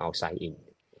โลกของ outside in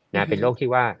นะเป็นโลกที่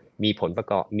ว่ามีผลประ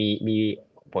กอบมี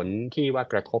ผลที่ว่า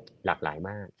กระทบหลากหลาย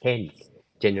มากเช่น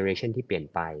generation ที่เปลี่ยน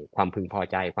ไปความพึงพอ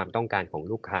ใจความต้องการของ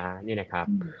ลูกค้าเนี่ยนะครับ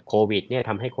โควิดเนี่ย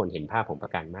ทำให้คนเห็นภาพของปร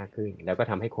ะกันมากขึ้นแล้วก็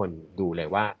ทำให้คนดูเลย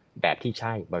ว่าแบบที่ใ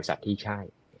ช่บริษัทที่ใช่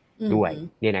ด้วย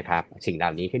เนี่ยนะครับสิ่งเหล่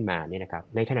านี้ขึ้นมาเนี่ยนะครับ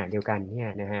ในขณะเดียวกันเนี่ย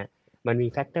นะฮะมันมี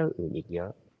แฟกเตอร์อื่นอีกเยอ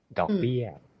ะดอกเบี้ย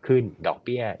ขึ้นดอกเ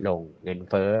บี้ยลงเงิน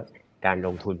เฟ้อการล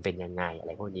งทุนเป็นยังไงอะไ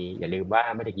รพวกนี้อย่าลืมว่า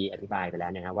เมื่อกี้อธิบายไปแล้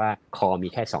วนะครับว่าคอมี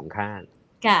แค่2ข้าง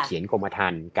เขียนกรมธร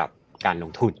รม์กับการล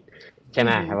งทุนใช่ไห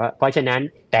มครับเพราะฉะนั้น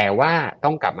แต่ว่าต้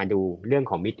องกลับมาดูเรื่อง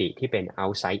ของมิติที่เป็น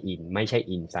outside in ไม่ใช่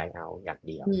inside out อย่าง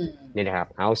เดียวเนี่ยนะครับ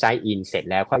outside in เสร็จ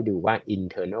แล้วค่อยดูว่า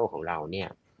internal ของเราเนี่ย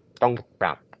ต้องป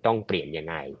รับต้องเปลี่ยนยัง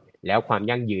ไงแล้วความ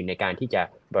ยั่งยืนในการที่จะ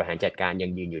บริหารจัดการยั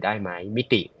งยืนอยู่ได้ไหมมิ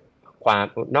ติความ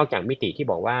นอกจากมิติที่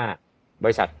บอกว่าบ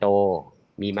ริษัทโต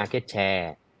มี market share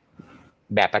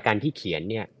แบบประกันที่เขียน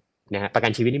เนี่ยนะฮะประกั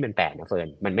นชีวิตนี่มันแปลกนะเฟิร์น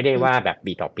มันไม่ได้ว่าแบบ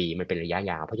ปีต่อปีมันเป็นระยะ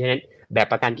ยาวเพราะฉะนั้นแบบ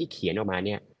ประกันที่เขียนออกมาเ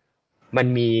นี่ยมัน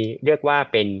มีเรียกว่า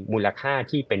เป็นมูลค่า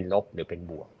ที่เป็นลบหรือเป็น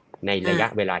บวกในระยะ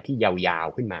เวลาที่ยาว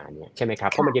ๆขึ้นมาเนี่ยใช่ไหมครับ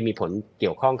เพราะมันจะมีผลเ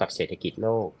กี่ยวข้องกับเศรษฐกิจโล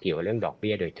กเกี่ยวกับเรื่องดอกเ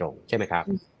บี้ยโดยตรงใช่ไหมครับ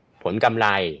ผลกำไร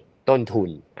ต้นทุน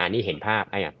นี่เห็นภาพ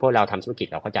พวกเราทำธุรกิจ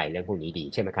เราเข้าใจเรื่องพวกนี้ดี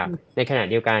ใช่ไหมครับในขณะ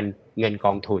เดียวกันเงินก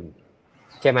องทุน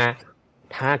ใช่ไหม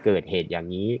ถ้าเกิดเหตุอย่าง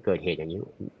นี้เกิดเหตุอย่างนี้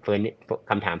เฟิร์น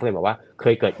คำถามเพื่อนบอกว่าเค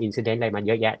ยเกิดอินซิเดนต์อะไรมาเ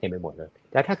ยอะแยะเต็มไปหมดเลย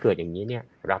แล้วถ้าเกิดอย่างนี้เนี่ย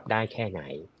รับได้แค่ไหน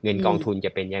เงินกองทุนจ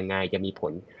ะเป็นยังไงจะมีผ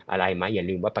ลอะไรไหมอย่า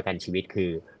ลืมว่าประกันชีวิตคือ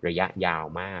ระยะยาว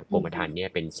มากกรมธรรม์เนี่ย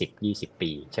เป็น10-20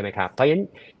 ปีใช่ไหมครับเพราะฉะนั้น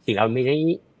สิ่งเราไม่ได้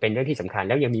เป็นเรื่องที่สำคัญ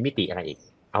แล้วยังมีมิติอะไรอีก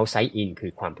outside in คื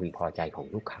อความพึงพอใจของ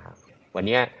ลูกค้าวัน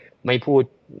นี้ไม่พูด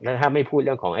แล้วถ้าไม่พูดเ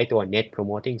รื่องของไอ้ตัว net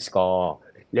promoting score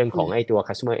เรื่องของไอ้ตัว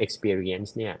customer experience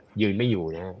เนี่ยยืนไม่อยู่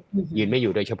นะยืนไม่อ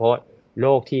ยู่โดยเฉพาะโล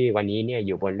กที่วันนี้เนี่ยอ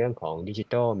ยู่บนเรื่องของดิจิ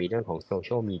ทัลมีเรื่องของโซเ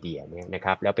ชียลมีเดียเนี่ยนะค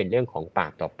รับแล้วเป็นเรื่องของปา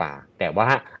กต่อปากแต่ว่า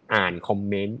อ่านคอม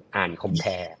เมนต์อ่านคอมแพ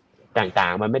ร์ต่า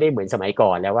งๆมันไม่ได้เหมือนสมัยก่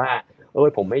อนแล้วว่า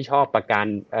ผมไม่ชอบประกัน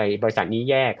บริษัทนี้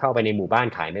แยกเข้าไปในหมู่บ้าน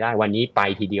ขายไม่ได้วันนี้ไป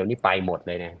ทีเดียวนี่ไปหมดเ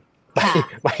ลยนะ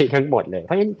ไปทั้งหมดเลยเพ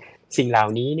ราะฉะนั้นสิ่งเหล่า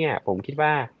นี้เนี่ยผมคิดว่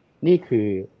านี่คือ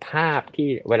ภาพที่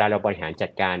เวลาเราบริหารจั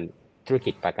ดการธุร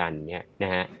กิจประกันเนี่ยน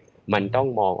ะฮะมันต้อง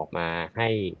มองออกมาให้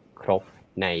ครบ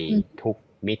ในทุก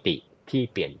มิติที่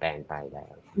เปลี่ยนแปลงไปแล้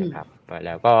วนะครับแ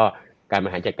ล้วก็การบ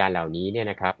ริหารจัดการเหล่านี้เนี่ย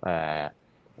นะครับ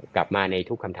กลับมาใน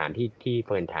ทุกคำถามที่เ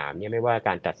ฟิร์นถามเนี่ยไม่ว่าก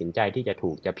ารตัดสินใจที่จะถู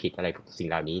กจะผิดอะไรสิ่ง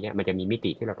เหล่านี้เนี่ยมันจะมีมิ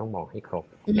ติที่เราต้องมองให้ครบ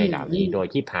ในเหล่านี้โดย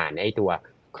ที่ผ่านไอ้ตัว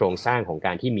โครงสร้างของก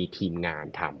ารที่มีทีมงาน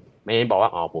ทำไม่ได้บอกว่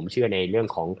าผมเชื่อในเรื่อง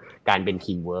ของการเป็น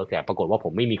ทีมเวิร์กแต่ปรากฏว่าผ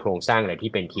มไม่มีโครงสร้างอะไร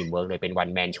ที่เป็นทีมเวิร์กเลยเป็นวัน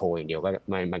แมนโชว์อย่างเดียวก็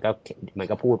มัน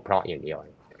ก็พูดเพราะอย่างเดียว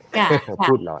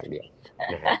พูดลอยเดียว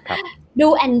นะครับดู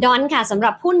แอนดอนค่ะสำห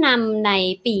รับผู้นำใน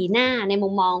ปีหน้าในมุ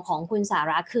มมองของคุณสา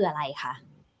ระคืออะไรคะ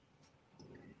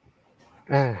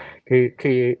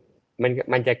คือ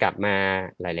มันจะกลับมา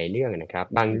หลายๆเรื่องนะครับ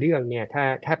บางเรื่องเนี่ย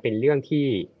ถ้าเป็นเรื่องที่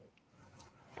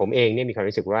ผมเองเนี่ยมีความ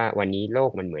รู้สึกว่าวันนี้โล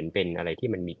กมันเหมือนเป็นอะไรที่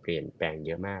มันมีเปลี่ยนแปลงเ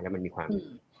ยอะมากแล้วมันมีความ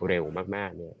เร็วมาก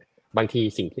ๆเนี่ยบางที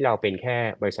สิ่งที่เราเป็นแค่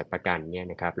บริษัทประกันเนี่ย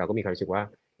นะครับเราก็มีความรู้สึกว่า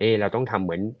เราต้องทำเห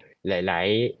มือนหลาย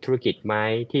ๆธุรกิจไหม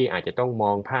ที่อาจจะต้องม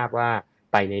องภาพว่า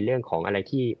ไปในเรื่องของอะไร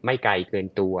ที่ไม่ไกลเกิน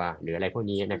ตัวหรืออะไรพวก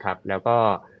นี้นะครับแล้วก็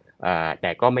แ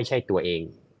ต่ก็ไม่ใช่ตัวเอง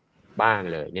บ้าง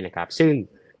เลยเนี่ยนะครับซึ่ง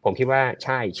ผมคิดว่าใ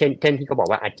ช่เช่นที่เขาบอก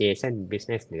ว่า adjacent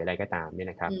business หรืออะไรก็ตามเนี่ย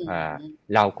นะครับ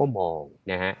เราก็มอง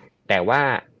นะฮะแต่ว่า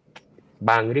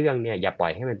บางเรื่องเนี่ยอย่าปล่อ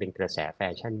ยให้มันเป็นกระแสแฟ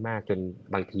ชั่นมากจน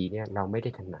บางทีเนี่ยเราไม่ได้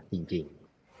ถนัดจริง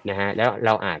ๆนะฮะแล้วเร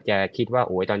าอาจจะคิดว่าโ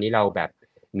อ้ยตอนนี้เราแบบ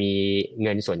มีเ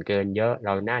งินส่วนเกินเยอะเร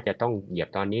าน่าจะต้องเหยียบ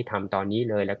ตอนนี้ทำตอนนี้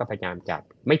เลยแล้วก็พยายามจัด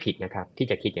ไม่ผิดนะครับที่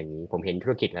จะคิดอย่างนี้ผมเห็นธุ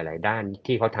รกิจหลายๆด้าน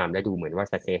ที่เขาทำแล้วดูเหมือนว่า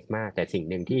success มากแต่สิ่ง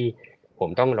หนึ่งที่ผม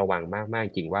ต้องระวังมาก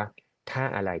ๆจริงว่าถ้า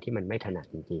อะไรที่มันไม่ถนัด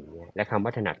จริงๆเนี่ยและคำว่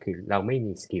าถนัดคือเราไม่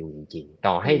มีสกิลจริงๆ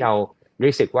ต่อให้เรา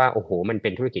รู้สึกว่าโอ้โหมันเป็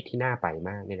นธุรกิจที่น่าไป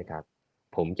มากเนี่ยนะครับ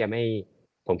ผม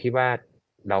คิดว่า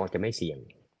เราจะไม่เสี่ยง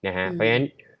นะฮะเพราะฉะนั้น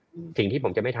สิ่งที่ผ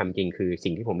มจะไม่ทำจริงคือ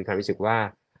สิ่งที่ผมมีความรู้สึกว่า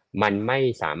มันไม่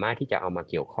สามารถที่จะเอามา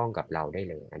เกี่ยวข้องกับเราได้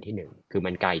เลยอันที่หนึ่งคือ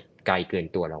มันไกลเกิน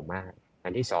ตัวเรามากอั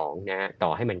นที่สองนะฮะต่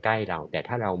อให้มันใกล้เราแต่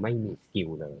ถ้าเราไม่มีสกิล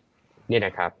เลยเนี่ยน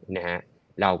ะครับนะฮะ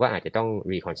เราก็อาจจะต้อง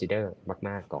reconsider ม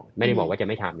ากๆก่อนไม่ได้บอกว่าจะ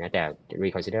ไม่ทำนะแต่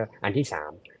reconsider อันที่สา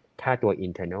มถ้าตัว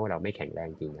internal เราไม่แข็งแรง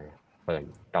จริงนะเปิด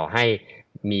ต่อให้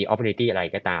มี opportunity อะไร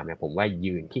ก็ตามนะผมว่า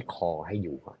ยืนที่คอให้อ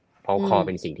ยู่ก่อนเพราะคอเ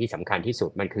ป็นสิ่งที่สำคัญที่สุด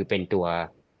มันคือเป็นตัว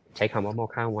ใช้คำว่าหม้อ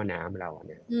ข้าวหม้อน้ำเราเ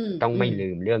นี่ยต้องไม่ลื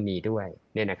มเรื่องนี้ด้วย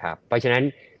เนี่ยนะครับเพราะฉะนั้น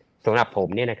สำหรับผม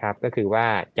เนี่ยนะครับก็คือว่า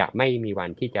จะไม่มีวัน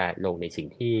ที่จะลงในสิ่ง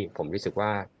ที่ผมรู้สึกว่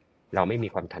าเราไม่มี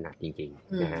ความถนัดจริง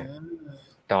ๆนะฮะ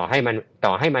ต่อให้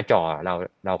มาจ่อ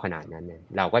เราขนาดนั้นเนี่ย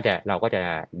เราก็จะ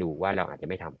ดูว่าเราอาจจะ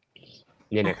ไม่ท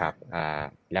ำเนี่ยนะครับ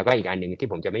แล้วก็อีกอันหนึ่งที่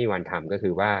ผมจะไม่มีวันทำก็คื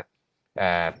อว่า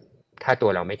ถ้าตัว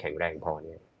เราไม่แข็งแรงพอเ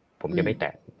นี่ยผมจะไม่แต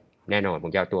ะแน่นอนผ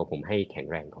มจะเอาตัวผมให้แข็ง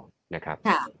แรงก่อนนะครับ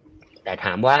แต่ถ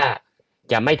ามว่า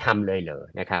จะไม่ทำเลยเหรอ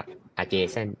นะครับ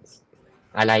adjacent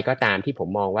อะไรก็ตามที่ผม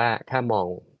มองว่าถ้ามอง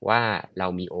ว่าเรา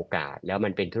มีโอกาสแล้วมั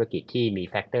นเป็นธุรกิจที่มี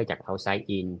แฟกเตอร์จาก outside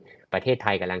in ประเทศไท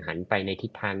ยกำลังหันไปในทิ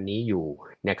ศทางนี้อยู่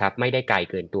นะครับไม่ได้ไกล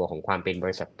เกินตัวของความเป็นบ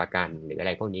ริษัทประกันหรืออะไ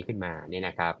รพวกนี้ขึ้นมาเนี่ย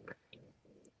นะครับ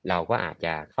เราก็อาจจ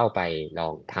ะเข้าไปลอ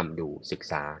งทำดูศึก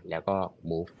ษาแล้วก็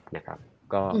move นะครับ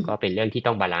ก็เป็นเรื่องที่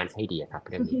ต้องบาลานซ์ให้ดีครับ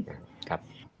เรื่องนี้นะครับ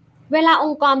เวลาอ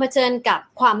งค์กรเผชิญกับ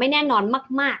ความไม่แน่นอน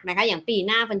มากๆนะคะอย่างปีห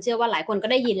น้าผมเชื่อว่าหลายคนก็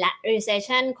ได้ยินแล้ว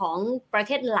recession ของประเ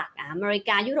ทศหลักอเมริก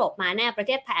ายุโรปมาแน่ประเ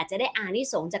ทศไทยอาจจะได้อานิ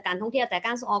สงส์จากการท่องเที่ยวแต่ก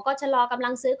ารส่งออกก็ชะลอกำลั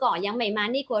งซื้อก่อยังไม่มา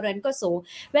หนี้ครัวเรือนก็สูง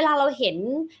เวลาเราเห็น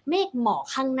เมฆหมอก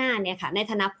ข้างหน้าเนี่ยค่ะใน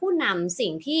ฐานะผู้นำสิ่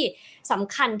งที่ส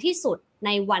ำคัญที่สุดใน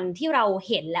วันที่เรา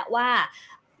เห็นแล้วว่า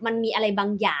มันมีอะไรบา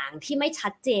งอย่างที่ไม่ชั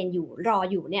ดเจนอยู่รอ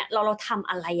อยู่เนี่ยเราทำ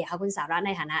อะไรอะคะคุณสาระใน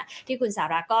ฐานะที่คุณสา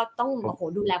ระก็ต้องโอ้โห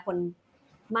ดูแลคน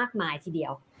มากมายทีเดีย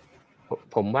ว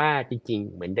ผมว่าจริง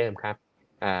ๆเหมือนเดิมครับ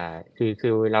คื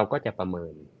อเราก็จะประเ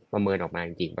มินออกมาจ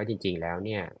ริงๆว่าจริงๆแล้วเ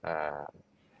นี่ย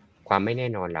ความไม่แน่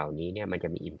นอนเหล่านี้เนี่ยมันจะ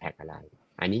มี impact อะไร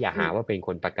อันนี้อย่าหาว่าเป็นค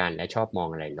นประกันและชอบมอง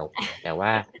อะไรลบแต่ว่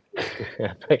า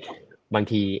บาง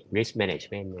ที risk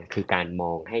management เนี่ยคือการม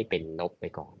องให้เป็นลบไป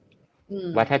ก่อน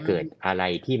ว่าถ้าเกิดอะไร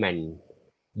ที่มัน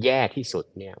แย่ที่สุด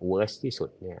เนี่ย worst ที่สุด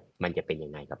เนี่ยมันจะเป็นยั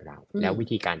งไงกับเราแล้ววิ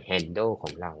ธีการ handle ข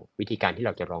องเราวิธีการที่เร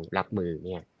าจะรองรับมือเ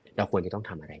นี่ยเราควรจะต้อง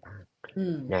ทำอะไรบ้าง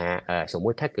นะฮะสมมุ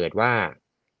ติถ้าเกิดว่า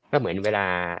ก็เหมือนเวลา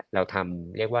เราท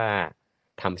ำเรียกว่า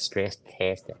ทำ stress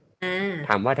test ถ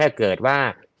ามว่าถ้าเกิดว่า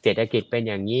เศรษฐกิจเป็น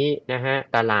อย่างนี้นะฮะ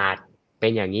ตลาดเป็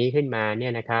นอย่างนี้ขึ้นมาเนี่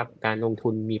ยนะครับการลงทุ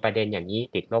นมีประเด็นอย่างนี้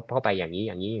ติดลบเข้าไปอย่างนี้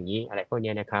อะไรพวก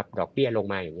นี้นะครับดอกเบี้ยลง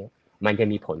มาอย่างนี้มันจะ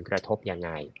มีผลกระทบยังไ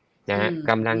งนะฮะ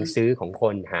กำลังซื้อของค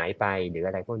นหายไปหรืออ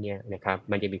ะไรพวกนี้นะครับ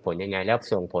มันจะมีผลยังไงแล้ว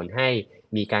ส่งผลให้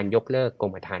มีการยกเลิกกร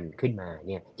มธรรม์ขึ้นมาเ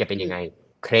นี่ยจะเป็นยังไง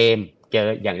เคลมเจอ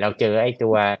อย่างเราเจอไอ้ตั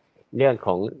วเรื่องข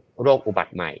องโรคอุบั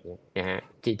ติใหม่นะฮะ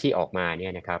ที่ออกมาเนี่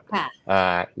ยนะครับ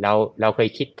เราเคย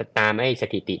คิดตามไอ้ส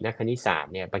ถิตินักคณิตศาสต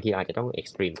ร์เนี่ยบางทีอาจจะต้องเอ็ก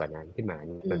ซ์ตรีมกว่านั้นขึ้นมา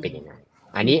มันเป็นยังไง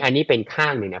อันนี้เป็นข้า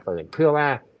งหนึ่งนะเฟิร์นเพื่อว่า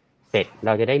เสร็จเร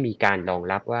าจะได้มีการรอง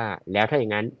รับว่าแล้วถ้าอย่า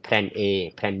งนั้นแพลน A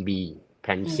แพลน B แพ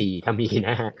ลน C ถ้ามีน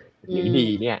ะฮะหรือ D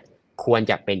เนี่ยควร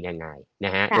จะเป็นยังไงน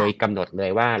ะฮะโดยกำหนดเล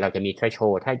ยว่าเราจะมี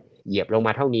threshold ถ้าเหยียบลงม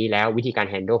าเท่านี้แล้ววิธีการ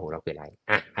handle ของเราคืออะไร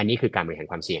อันนี้คือการบริหาร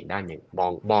ความเสี่ยงด้านหนึ่ง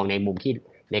มองในมุมที่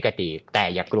negative แต่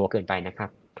อย่ากลัวเกินไปนะครับ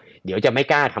เดี๋ยวจะไม่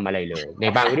กล้าทำอะไรเลยใน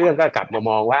บางเรื่องก็กลับมา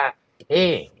มองว่า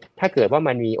ถ้าเกิดว่า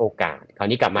มันมีโอกาสคราว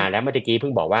นี้กลับมาแล้วเมื่อกี้เ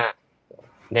พิ่งบอกว่า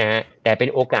นะฮะแต่เป็น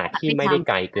โอกาสที่ไม่ได้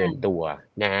ไกลเกินตัว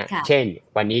นะฮะเช่น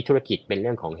วันนี้ธุรกิจเป็นเ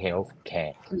รื่องของ health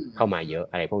care เข้ามาเยอะ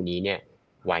อะไรพวกนี้เนี่ย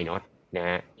why not นะฮ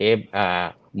ะ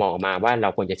มองมาว่าเรา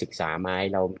ควรจะศึกษาไหม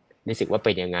เรารู้สึกว่าเ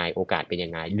ป็นยังไงโอกาสเป็นยั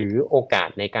งไงหรือโอกาส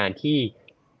ในการที่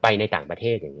ไปในต่างประเท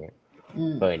ศอย่างเงี้ย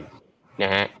เปิดน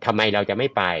ะฮะทำไมเราจะไม่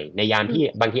ไปในยามที่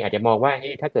บางทีอาจจะมองว่า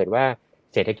ถ้าเกิดว่า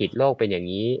เศรษฐกิจโลกเป็นอย่าง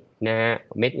นี้นะฮะ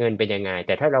เม็ดเงินเป็นยังไงแ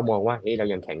ต่ถ้าเรามองว่าเรา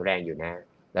ยังแข็งแรงอยู่นะ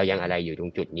เรายังอะไรอยู่ตร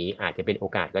งจุดนี้อาจจะเป็นโอ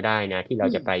กาสก็ได้นะที่เรา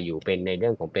จะไปอยู่เป็นในเรื่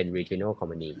องของเป็น regional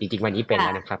company จริงๆวันนี้เป็นแ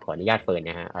ล้วนะครับขออนุญาตเฟิร์น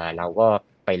นะฮะเราก็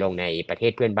ไปลงในประเท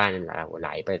ศเพื่อนบ้านเราหล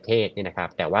ายประเทศเนี่ยนะครับ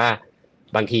แต่ว่า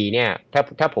บางทีเนี่ย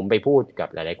ถ้าผมไปพูดกับ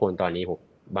หลายๆคนตอนนี้ผม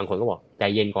บางคนก็บอกใจ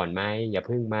เย็นก่อนไหมอย่า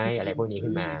พึ่งไหมอะไรพวกนี้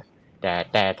ขึ้นมา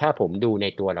แต่ถ้าผมดูใน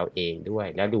ตัวเราเองด้วย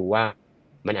แล้วดูว่า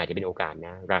มันอาจจะเป็นโอกาสน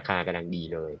ะราคากำลังดี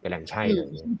เลยกำลังใช่เลย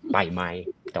ไปไหม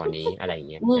ตอนนี้อะไรอย่าง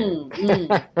เงี้ย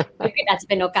วิกฤตอาจจะ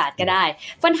เป็นโอกาสก็ได้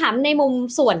ฟันถามในมุม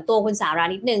ส่วนตัวคุณสารา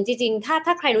นิดนึงจริงๆ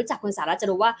ถ้าใครรู้จักคุณสาราจะ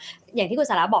รู้ว่าอย่างที่คุณ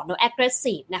สาราบอกเนอะ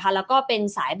aggressive นะคะแล้วก็เป็น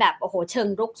สายแบบโอ้โหเชิง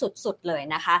รุกสุดๆเลย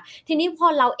นะคะทีนี้พอ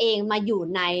เราเองมาอยู่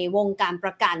ในวงการป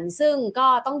ระกันซึ่งก็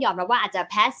ต้องยอมรับว่าอาจจะ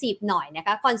passive หน่อยนะค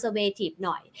ะ conservative ห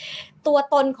น่อยตัว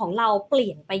ตนของเราเปลี่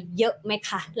ยนไปเยอะไหมค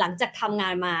ะหลังจากทำงา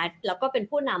นมาแล้วก็เป็น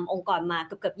ผู้นำองค์กรมา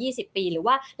เกือบ20 ปีหรือ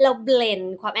ว่าเราเบลน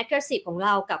ความ aggressive ของเร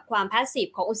ากับความ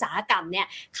passive ของอุตสาหกรรมเนี่ย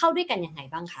เข้าด้วยกันยังไง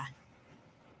บ้างคะ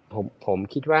ผม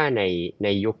คิดว่าใน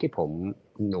ยุคที่ผม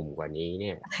หนุ่มกว่านี้เ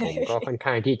นี่ย ผมก็ค่อน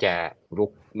ข้างที่จะรุ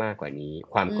กมากกว่านี้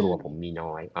ความกลัวผมมี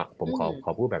น้อยผมข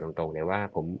อพูดแบบตรงๆเลยว่า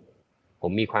ผ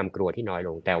มมีความกลัวที่น้อยล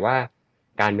งแต่ว่า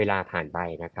การเวลาผ่านไป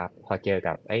นะครับพอเจอ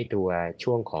กับไอ้ตัว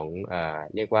ช่วงของ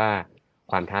เรียกว่า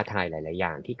ความท้าทายหลายๆอย่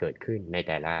างที่เกิดขึ้นในแ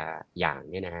ต่ละอย่าง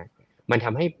เนี่ยนะฮะมันท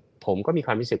ำให้ผมก็มีค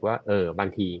วามรู้สึกว่าบาง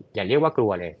ทีอย่าเรียกว่ากลั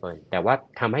วเลยเฟิร์นแต่ว่า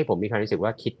ทำให้ผมมีความรู้สึกว่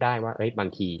าคิดได้ว่าบาง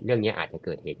ทีเรื่องนี้อาจจะเ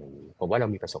กิดเหตุอย่างนี้ผมว่าเรา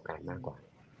มีประสบการณ์มากกว่า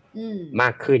มา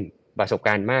กขึ้นประสบก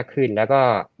ารณ์มากขึ้นแล้วก็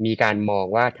มีการมอง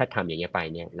ว่าถ้าทำอย่างเงี้ยไป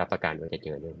เนี่ยรับประกันว่าจะเจ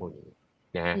อเรื่องพวกนี้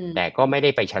นะฮะแต่ก็ไม่ได้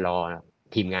ไปชะลอ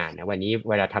ทีมงานนะวันนี้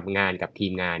เวลาทำงานกับที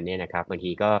มงานเนี่ยนะครับบาง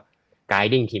ทีก็ไกด์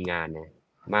ดิ้งทีมงานนะ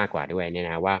มากกว่าด้วยเนี่ยน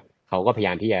ะว่าเขาก็พยาย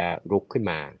ามที่จะรุกขึ้น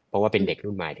มาเพราะว่าเป็นเด็ก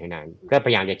รุ่นใหม่ทั้งนั้นก็พ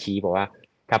ยายามจะชี้บอกว่า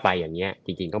ถ้าไปอย่างเงี้ยจ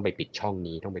ริงๆต้องไปปิดช่อง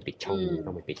นี้ต้องไปปิดช่องนี้ต้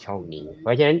องไปปิดช่องนี้เพร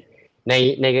าะฉะนั้น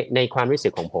ในความรู้สึ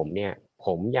กของผมเนี่ยผ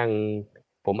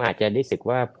มอาจจะรู้สึก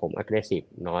ว่าผม aggressive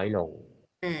น้อยลง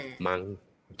มั้ง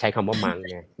ใช้คำว่ามั้ง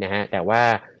นะฮะแต่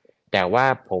ว่า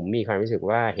ผมมีความรู้สึก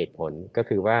ว่าเหตุผลก็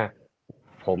คือว่า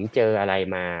ผมเจออะไร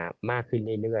มามากขึ้น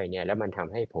เรื่อยๆเนี่ยแล้วมันท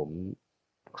ำให้ผม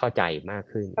เข้าใจมาก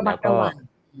ขึ้นแล้วก็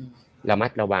ระมั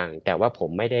ดระวังแต่ว่าผม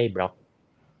ไม่ได้บล็อก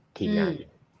ทีมงาน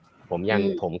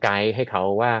ผมไกด์ให้เขา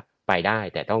ว่าไปได้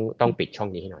แต่ต้องปิดช่อง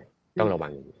นี้ให้หน่อยต้องระวั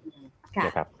งน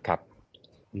ะครับครับ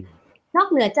นอก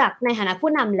เหนือจากในฐานะ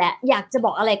ผู้นำและอยากจะบ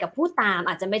อกอะไรกับผู้ตาม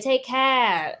อาจจะไม่ใช่แค่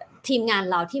ทีมงาน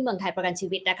เราที่เมืองไทยประกันชี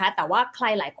วิตนะคะแต่ว่าใคร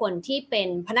หลายคนที่เป็น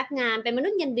พนักงานเป็นมนุ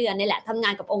ษย์เงินเดือนนี่แหละทำงา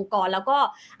นกับองค์กรแล้วก็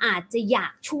อาจจะอยา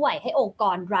กช่วยให้องค์ก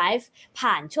ร drive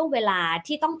ผ่านช่วงเวลา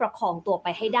ที่ต้องประคองตัวไป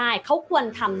ให้ได้เขาควร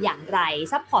ทำอย่างไร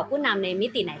ซัพพอร์ตผู้นำในมิ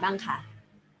ติไหนบ้างคะ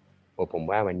ผม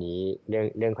ว่าวันนี้เ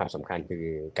รื่องความสำคัญคือ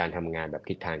การทำงานแบบ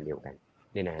ทิศทางเดียวกัน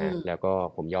เนี่ยนะฮะแล้วก็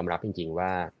ผมยอมรับจริงๆว่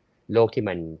าโลกที่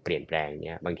มันเปลี่ยนแปลงเ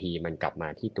นี่ยบางทีมันกลับมา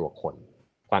ที่ตัวคน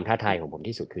ความท้าทายของผม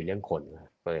ที่สุดคือเรื่องคน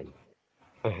เปิด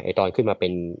ตอนขึ้นมาเป็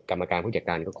นกรรมการผู้จัด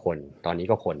การก็คนตอนนี้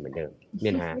ก็คนเหมือนเดิมเ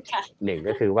นี่ยนะฮะหนึ่ง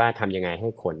ก็คือว่าทำยังไงให้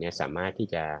คนเนี่ยสามารถที่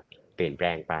จะเปลี่ยนแปล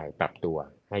งไปปรับตัว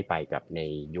ให้ไปกับใน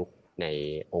ยุคใน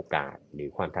โอกาสหรือ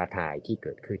ความท้าทายที่เ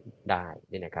กิดขึ้นได้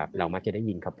เนี่ยนะครับเรามักจะได้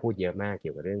ยินคำพูดเยอะมากเ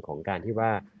กี่ยวกับเรื่องของการที่ว่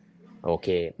าโอเค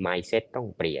mindset ต้อง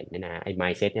เปลี่ยนเนี่ยนะไอ้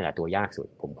mindset เนี่ยแหละตัวยากสุด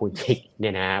ผมพูดจริงเนี่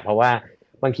ยนะเพราะว่า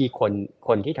บางทีค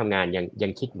นที่ทำงานยั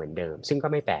งคิดเหมือนเดิมซึ่งก็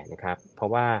ไม่แปลกนะครับเพรา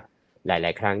ะว่าหล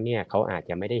ายๆครั้งเนี่ยเขาอาจ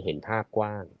จะไม่ได้เห็นภาพก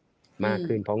ว้างมาก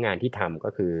ขึ้นเพราะงานที่ทำก็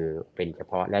คือเป็นเฉ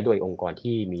พาะและโดยองค์กร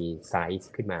ที่มีไซ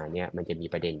ส์ขึ้นมาเนี่ยมันจะมี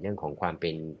ประเด็นเรื่องของความเ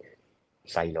ป็น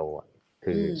ไซโล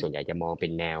คือส่วนใหญ่จะมองเป็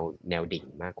นแนวดิ่ง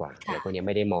มากกว่าแล้วก็เนี้ยไ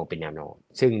ม่ได้มองเป็นแนวนอน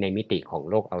ซึ่งในมิติของ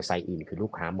โลกเอาไซอินคือลู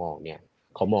กค้ามองเนี่ย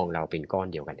เขามองเราเป็นก้อน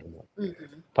เดียวกันทั้งหมด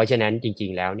เพราะฉะนั้นจริ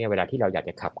งๆแล้วเนี่ยเวลาที่เราอยาก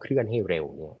จะขับเคลื่อนให้เร็ว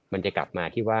เนี่ยมันจะกลับมา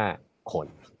ที่ว่าค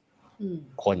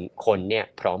นเนี่ย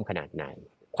พร้อมขนาดไหน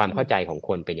ความเข้าใจของค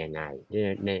นเป็นยังไงเ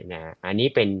นี่ยนะอันนี้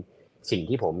เป็นสิ่ง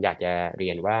ที่ผมอยากจะเรี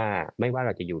ยนว่าไม่ว่าเร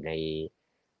าจะอยู่ใน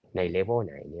เลเวลไ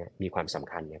หนเนี่ยมีความส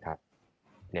ำคัญนะครับ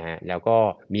นะฮะแล้วก็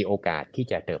มีโอกาสที่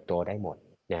จะเติบโตได้หมด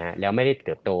นะฮะแล้วไม่ได้เ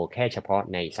ติบโตแค่เฉพาะ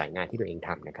ในสายงานที่ตัวเองท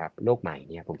ำนะครับโลกใหม่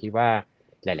เนี่ยผมคิดว่า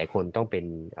หลายๆคนต้องเป็น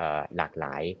หลากหล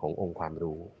ายขององค์ความ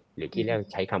รู้หรือที่เรียก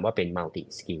ใช้คำว่าเป็น multi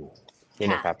skill เนี่ย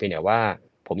นะครับเป็นแต่ว่า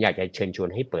ผมอยากจะเชิญชวน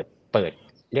ให้เปิด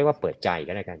เรียกว่าเปิดใจ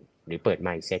ก็แล้วกันหรือเปิด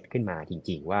mindset ขึ้นมาจ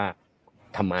ริงๆว่า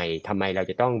ทำไมเรา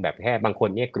จะต้องแบบแค่บางคน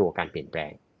เนี่ยกลัวการเปลี่ยนแปล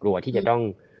งกลัวที่จะต้อง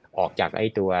ออกจากไอ้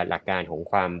ตัวหลักการของ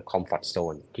ความ comfort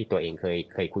zone ที่ตัวเอง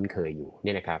เคยคุ้นเคยอยู่เ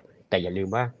นี่ยนะครับแต่อย่าลืม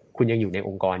ว่าคุณยังอยู่ในอ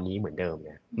งค์กรนี้เหมือนเดิมน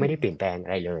ะไม่ได้เปลี่ยนแปลงอะ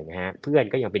ไรเลยนะฮะเพื่อน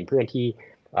ก็ยังเป็นเพื่อนที่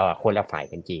คนละฝ่าย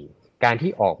กันจริงการ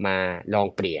ที่ออกมาลอง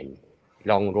เปลี่ยน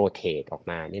ลองโรเตทออก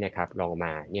มาเนี่ยนะครับลองม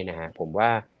าเนี่ยนะฮะผมว่า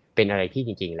เป็นอะไรที่จ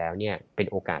ริงๆแล้วเนี่ยเป็น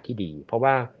โอกาสที่ดีเพราะ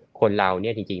ว่า คนเราเ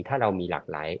นี่ยจริงๆถ้าเรามีหลาก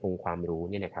หลายองค์ความรู้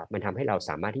เนี่ยนะครับมันทำให้เรา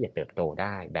สามารถที่จะเติบโตไ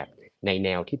ด้แบบในแน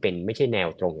วที่เป็นไม่ใช่แนว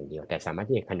ตรงอย่างเดียวแต่สามารถ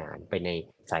ที่จะขนานไปใน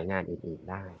สายงานอื่น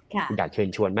ๆได้อยากเชิญ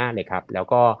ชวนมากเลยครับแล้ว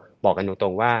ก็บอกกันตร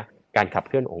งๆว่าการขับเ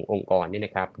คลื่อนองค์กรเนี่ยน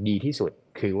ะครับดีที่สุด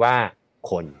คือว่า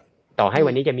คนต่อให้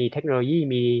วันนี้จะมีเทคโนโลยี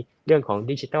มีเรื่องของ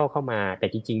ดิจิทัลเข้ามาแต่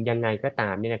จริงๆยังไงก็ตา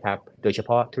มเนี่ยนะครับโดยเฉพ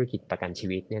าะธุรกิจประกันชี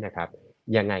วิตเนี่ยนะครับ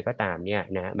ยังไงก็ตามเนี่ย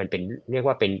นะมันเป็นเรียก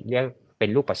ว่าเป็น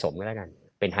ลูกผสมก็แล้วกัน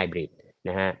เป็นไฮบริด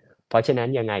นะฮะเพราะฉะนั้น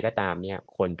ยังไงก็ตามเนี่ย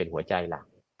คนเป็นหัวใจหลัก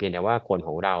เพียงแต่ว่าคนข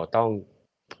องเราต้อง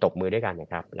ตบมือด้วยกันนะ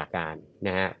ครับหลักการน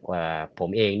ะฮะผม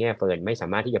เองเนี่ยเฟิร์นไม่สา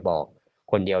มารถที่จะบอก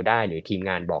คนเดียวได้หรือทีม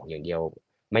งานบอกอย่างเดียว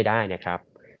ไม่ได้นะครับ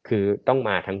คือต้อง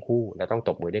มาทั้งคู่แล้วต้องต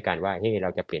บมือด้วยกันว่าเฮ้ยเรา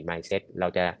จะเปลี่ยน mindset เรา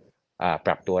จะป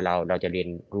รับตัวเราจะเรียน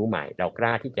รู้ใหม่เราก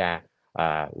ล้าที่จะ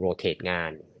rotate งา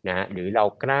นนะฮะหรือเรา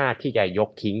กล้าที่จะยก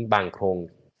ทิ้งบางโครง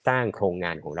สร้างโครงง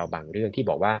านของเราบางเรื่องที่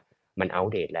บอกว่ามันอัป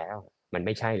เดตแล้วมันไ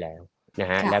ม่ใช่แล้วนะ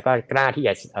ฮะแล้วก็กล้าที่จ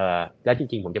ะแล้วจ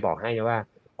ริงๆผมจะบอกให้นะว่า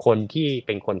คนที่เ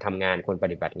ป็นคนทำงานคนป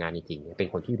ฏิบัติงานจริงๆเป็น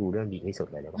คนที่รู้เรื่องดีที่สุด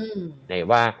เลยนะ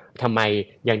ว่าทำไม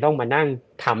ยังต้องมานั่ง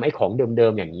ทำไอ้ของเดิ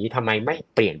มๆอย่างนี้ทำไมไม่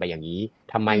เปลี่ยนไปอย่างนี้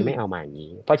ทำไมไม่เอามาอย่าง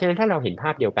นี้เพราะฉะนั้นถ้าเราเห็นภา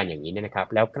พเดียวกันอย่างนี้นะครับ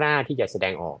แล้วกล้าที่จะแสด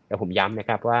งออกแล้วผมย้ำนะค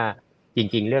รับว่าจ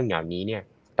ริงๆเรื่องเหล่านี้เนี่ย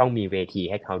ต้องมีเวที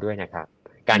ให้เขาด้วยนะครับ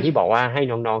การที่บอกว่าให้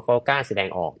น้องๆเขากล้าแสดง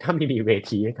ออกถ้าไม่มีเว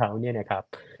ทีให้เขาเนี่ยนะครับ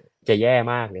จะแย่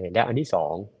มากเลยแล้วอันที่สอ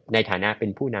งในฐานะเป็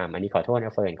นผู้นำอันนี้ขอโทษน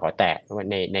ะเฟิร์นขอแตะ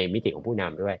ในมิติของผู้น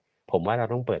ำด้วยผมว่าเรา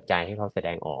ต้องเปิดใจให้เขาแสด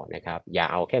งออกนะครับอย่า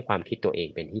เอาแค่ความคิดตัวเอง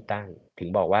เป็นที่ตั้งถึง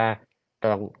บอกว่า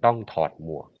ต้องถอดหม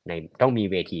วกต้องมี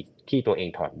เวทีที่ตัวเอง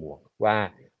ถอดหมวกว่า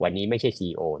วันนี้ไม่ใช่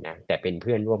CEO นะแต่เป็นเ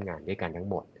พื่อนร่วมงานด้วยกันทั้ง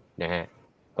หมดนะฮะ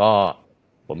ก็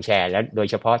ผมแชร์แล้วโดย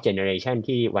เฉพาะเจเนอเรชัน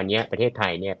ที่วันนี้ประเทศไท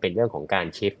ยเนี่ยเป็นเรื่องของการ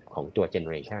ชิฟของตัวเจเนอ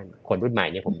เรชันคนรุ่นใหม่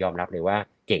เนี่ยผมยอมรับเลยว่า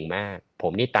เก่งมากผ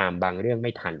มนี่ตามบางเรื่องไ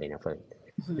ม่ทันเลยนะเฟิร์น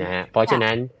นะฮะเพราะฉะ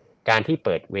นั้นการที่เ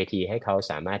ปิดเวทีให้เขา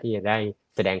สามารถที่จะได้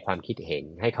แสดงความคิดเห็น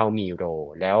ให้เขามีโร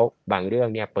แล้วบางเรื่อง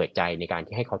เนี่ยเปิดใจในการ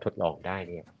ที่ให้เขาทดลองได้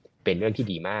เนี่ยเป็นเรื่องที่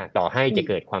ดีมากต่อให้จะ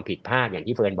เกิดความผิดพลาดอย่าง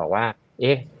ที่เฟิร์นบอกว่าเ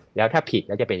อ๊ะแล้วถ้าผิดแ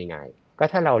ล้วจะเป็นยังไงก็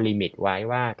ถ้าเราลิมิตไว้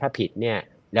ว่าถ้าผิดเนี่ย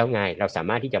แล้วไงเราสา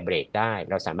มารถที่จะเบรกได้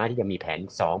เราสามารถที่จะมีแผน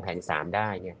2แผน3ได้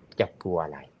เนี่ยจะกลัวอ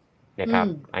ะไรนะครับ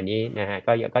อันนี้นะฮะ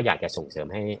ก็อยากจะส่งเสริม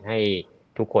ให้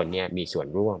ทุกคนเนี่ยมีส่วน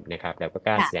ร่วมนะครับแล้วก็ก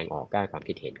ล้าแสดงออกกล้าความ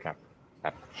คิดเห็นครับ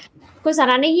คุณสา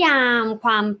ระนิยามค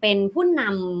วามเป็นผู้น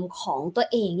ำของตัว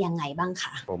เองยังไงบ้างค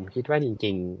ะผมคิดว่าจ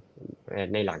ริง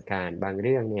ๆในหลักการบางเ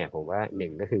รื่องเนี่ยผมว่าหนึ่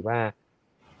งก็คือว่า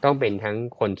ต้องเป็นทั้ง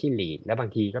คนที่ลีดและบาง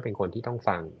ทีก็เป็นคนที่ต้อง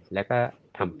ฟังและก็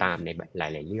ทำตามในหล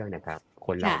ายๆเรื่องนะครับค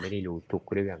นเราไม่ได้รู้ทุก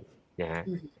เรื่องนะฮะ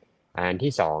อัน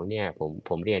ที่สองเนี่ย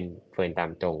ผมเรียนเฟิร์นตา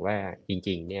มตรงว่าจ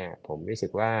ริงๆเนี่ยผมรู้สึ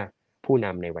กว่าผู้น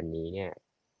ำในวันนี้เนี่ย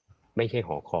ไม่ใช่ห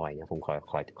อคอยนะผม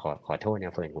ขอโทษน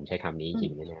ะเฟิร์นผมใช้คำนี้จริ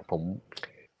งๆนะผ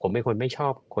มเป็นคนไม่ชอ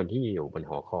บคนที่อยู่บน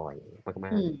หอคอยม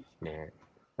ากๆนะ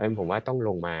เพราะฉะนั้นผมว่าต้องล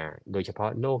งมาโดยเฉพาะ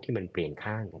โลกที่มันเปลี่ยน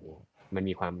ข้างกันเนี่ยมัน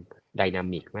มีความไดนา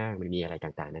มิกมากมันมีอะไร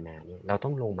ต่างๆนานาเนี่ยเราต้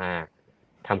องลงมา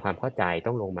ทำความเข้าใจ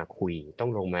ต้องลงมาคุยต้อ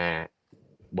งลงมา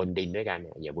บนดินด้วยกันเ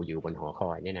นี่ยอย่าอยู่บนหอคอ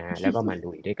ยเนี่ยนะฮะแล้วก็มา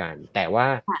ลุยด้วยกันแต่ว่า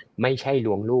ไม่ใช่ล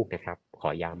วงลูกนะครับขอ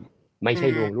ย้ำไม่ใช่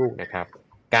ลวงลูกนะครับ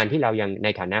การที่เรายังใน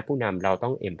ฐานะผู้นำเราต้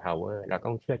อง empower เราต้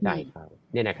องเชื่อใจเขา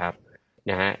เนี่ยนะครับ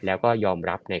นะฮะแล้วก็ยอม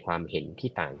รับในความเห็นที่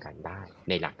ต่างกันได้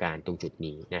ในหลักการตรงจุด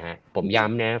นี้นะฮะผมย้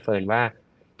ำนะเฟิร์นว่า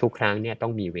ทุกครั้งเนี่ยต้อ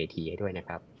งมีเวทีให้ด้วยนะค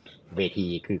รับเวที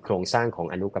คือโครงสร้างของ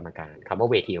อนุกรรมการคำว่า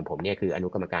เวทีของผมเนี่ยคืออนุ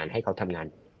กรรมการให้เขาทำงาน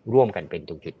ร่วมกันเป็น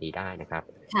ตรงจุดนี้ได้นะครับ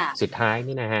สุดท้าย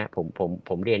นี่นะฮะ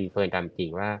ผมเรียนเฟิร์นตามจริง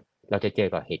ว่าเราจะเจอ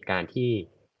กับเหตุการณ์ที่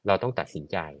เราต้องตัดสิน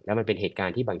ใจแล้วมันเป็นเหตุการ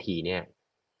ณ์ที่บางทีเนี่ย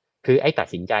คือไอ้ตัด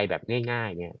สินใจแบบง่าย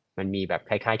ๆเนี่ยมันมีแบบ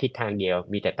คล้ายๆทิศทางเดียว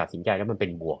มีแต่ตัดสินใจแล้วมันเป็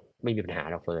นบวกไม่มีปัญหา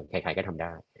เราเฟิร์นใครๆก็ทำไ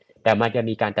ด้แต่มันจะ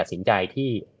มีการตัดสินใจที่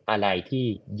อะไรที่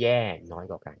แย่น้อย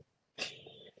กว่ากัน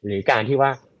หรือการที่ว่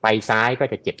าไปซ้ายก็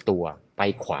จะเจ็บตัวไป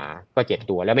ขวาก็เจ็บ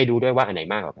ตัวแล้วไม่รู้ด้วยว่าอันไหน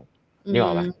มากกว่ากันนึกอ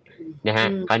อกป่ะนะฮะ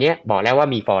คราวนี้บอกแล้วว่า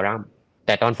มีฟอรัมแ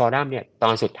ต่ตอนฟอรัมเนี่ยต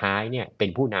อนสุดท้ายเนี่ยเป็น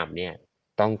ผู้นำเนี่ย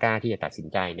ต้องกล้าที่จะตัดสิน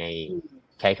ใจใน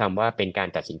ใช้คำว่าเป็นการ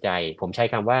ตัดสินใจผมใช้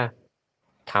คำว่า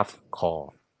tough call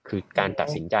คือการตัด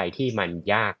สินใจที่มัน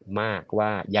ยากมากว่า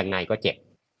ยังไงก็เจ็บ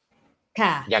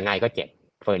ยังไงก็เจ็บ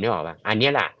เฟิร์นนึกออกป่ะอันนี้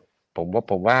แหละ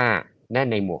ผมว่านั่น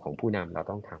ในหมวกของผู้นำเรา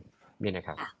ต้องทำเนี่ยนะค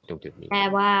รับตรงจุดนี้แปล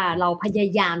ว่าเราพยา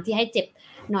ยามที่ให้เจ็บ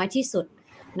น้อยที่สุด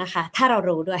นะคะถ้าเรา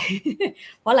รู้ด้วย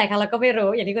เพราะหลายครั้งเราก็ไม่รู้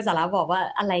อย่างที่คุณสาระบอกว่า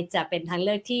อะไรจะเป็นทางเ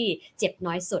ลือกที่เจ็บ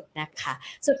น้อยสุดนะคะ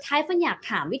สุดท้ายเฟิร์นอยาก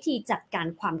ถามวิธีจัดการ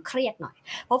ความเครียดหน่อย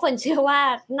เพราะเฟิร์นเชื่อว่า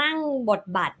นั่งบท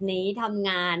บาทนี้ทำ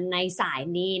งานในสาย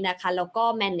นี้นะคะแล้วก็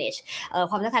manage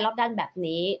ความท้าทายรอบด้านแบบ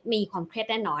นี้มีความเครียด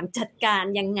แน่นอนจัดการ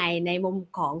ยังไงในมุม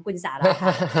ของคุณสาระคะ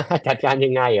จัดการยั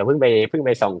งไงเพิ่งไป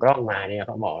ส่องกล้องมาเนี่ยเ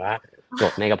ขาบอกว่า กร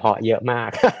ดในกระเพาะเยอะมาก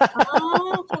อ๋อ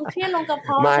ค่ะ ความเครียดลงกระเพ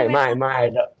าะไม่ใช่ไหม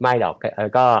ไม่หรอก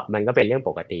ก็มันก็เป็นเรื่อง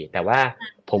ปกติแต่ว่า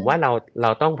ผมว่าเรา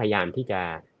ต้องพยายามที่จะ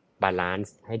บาลาน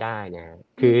ซ์ให้ได้นะ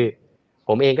คือผ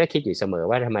มเองก็คิดอยู่เสมอ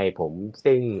ว่าทำไมผม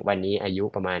ซึ่งวันนี้อายุ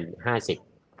ประมาณ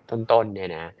50ต้นๆเนี่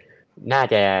ยนะน่า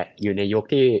จะอยู่ในยุค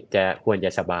ที่จะควรจะ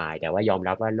สบายแต่ว่ายอม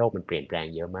รับว่าโลกมันเปลี่ยนแปลง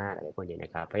เยอะมากอะไรพวกนี้น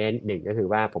ะครับเพราะฉะนั้นหนึ่งก็คือ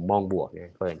ว่าผมมองบวกน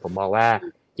ะผมมองว่า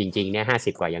จริงๆเนี่ย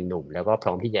50กว่ายังหนุ่มแล้วก็พ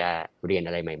ร้อมที่จะเรียนอ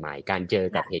ะไรใหม่ๆการเจอ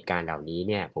กับเหตุการณ์เหล่านี้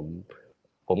เนี่ย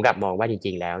ผมกลับมองว่าจ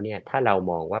ริงๆแล้วเนี่ยถ้าเรา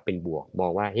มองว่าเป็นบวกมอ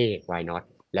งว่าเฮ้ why not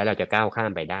แล้วเราจะก้าวข้า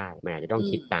มไปได้มันอาจจะต้อง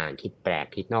คิดต่างคิดแปลก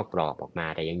คิดนอกกรอบออกมา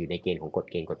แต่ยังอยู่ในเกณฑ์ของกฎ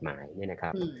เกณฑ์กฎหมายเนี่ยนะค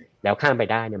รับแล้วข้ามไป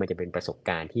ได้เนี่ยมันจะเป็นประสบ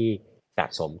การณ์ที่สะ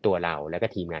สมตัวเราแล้วก็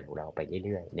ทีมงานของเราไปเ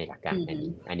รื่อยๆในหลักการอันนี้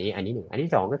หนึ่งอัน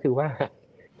ที่สองก็คือว่า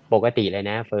ปกติเลย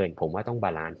นะเฟิร์นผมว่าต้องบา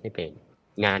ลานซ์ให้เป็น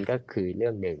งานก็คือเรื่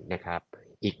องหนึ่งนะครับ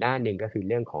อีกด้านหนึ่งก็คือ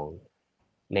เรื่องของ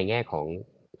ในแง่ของ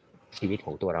ชีวิตข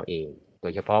องตัวเราเองโด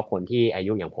ยเฉพาะคนที่อา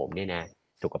ยุอย่างผมเนี่ยนะ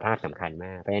สุขภาพสำคัญม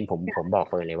ากเพราะฉะนั้นผมบอก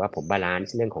เฟิร์นเลยว่าผมบาลาน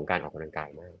ซ์เรื่องของการออกกำลังกาย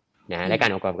มากนะและการ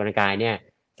ออกกำลังกายเนี่ย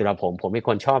สำหรับผมเป็นค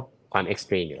นชอบความเอ็กซ์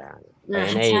ตรีมอยู่แล้ว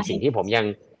ในสิ่งที่ผม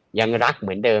ยังรักเห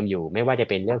มือนเดิมอยู่ไม่ว่าจะ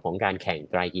เป็นเรื่องของการแข่ง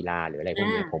ไตรกีฬาหรืออะไรพวก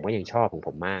นี้ผมก็ยังชอบของผ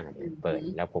มมากเปิด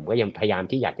แล้วผมก็ยังพยายาม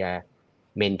ที่อยากจะ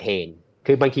เมนเทน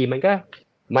คือบางทีมัน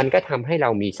ก็ทำให้เรา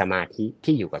มีสมาธิ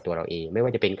ที่อยู่กับตัวเราเองไม่ว่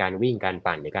าจะเป็นการวิ่งการ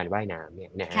ปั่นหรือการว่ายน้ำเนี่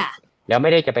ยนะฮะแล้วไ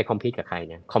ม่ได้จะไปคอมพีทกับใคร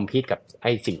นะคอมพีทกับไ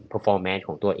อ้สิ่ง performance ข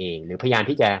องตัวเองหรือพยายาม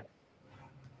ที่จะ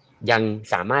ยัง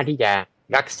สามารถที่จะ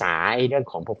รักษาไอ้เรื่อง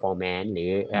ของ performance หรื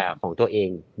อของตัวเอง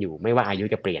อยู่ไม่ว่าอายุ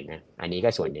จะเปลี่ยนนะอันนี้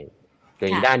ก็ส่วนหนึ่งโดย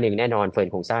อีกด้านหนึ่งแน่นอนเฟิร์น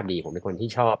คงทราบดีผมเป็นคนที่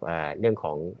ชอบเรื่องข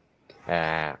อง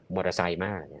มอเตอร์ไซค์ม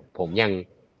ากผมยัง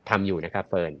ทำอยู่นะครับ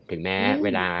เฟิร์นถึงแม้เว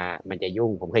ลามันจะยุ่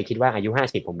งผมเคยคิดว่าอายุ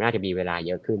50ผมน่าจะมีเวลาเ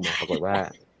ยอะขึ้นนะปรากฏว่า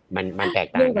มันแตก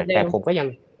ต่างกันแต่ผมก็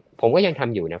ยังท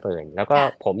ำอยู่นะเฟิร์นแล้วก็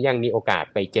ผมยังมีโอกาส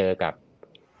ไปเจอกับ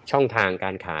ช่องทางกา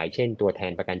รขายเช่นตัวแท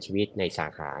นประกันชีวิตในสา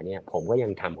ขาเนี่ยผมก็ยั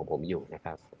งทำของผมอยู่นะค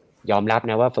รับยอมรับ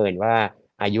นะว่าเฟิร์นว่า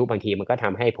อายุบางทีมันก็ท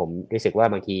ำให้ผมรู้สึกว่า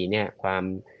บางทีเนี่ยควา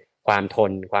มท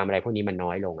นความอะไรพวกนี้มันน้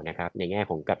อยลงนะครับในแง่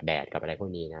ของกับแดดกับอะไรพวก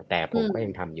นี้นะแต่ผมก็ยั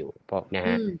งทำอยู่เพราะนะฮ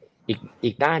ะ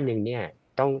อีกด้านหนึ่งเนี่ย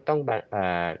ต้อง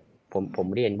ผม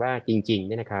เรียนว่าจริงๆเ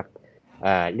นี่ยนะครับ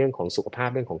เรื่องของสุขภาพ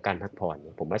เรื่องของการพักผ่อน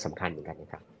ผมว่าสำคัญเหมือนกันน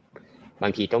ะครับบา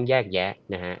งทีต้องแยกแยะ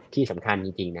นะฮะที่สำคัญจ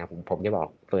ริงๆนะผมจะบอก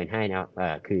เฟิร์นให้นะ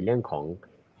คือเรื่องของ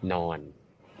นอน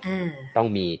ต้อง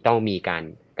มี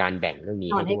การแบ่งเรื่อง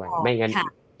นี้ให้ด้วยไม่งั้น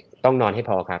ต้องนอนให้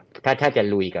พอครับถ้าจะ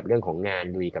ลุยกับเรื่องของงาน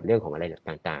ลุยกับเรื่องของอะไร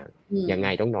ต่างๆยังไง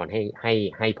ต้องนอน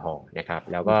ให้พอนะครับ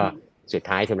แล้วก็สุด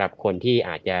ท้ายสำหรับคนที่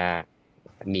อาจจะ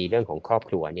มีเรื่องของครอบ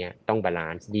ครัวเนี่ยต้องบาลา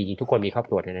นซ์ดีทุกคนมีครอบ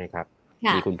ครัวนะครับ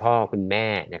มีคุณพ่อคุณแม่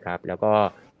นะครับแล้วก็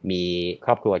มีค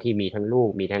รอบครัวที่มีทั้งลูก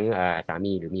มีทั้งสา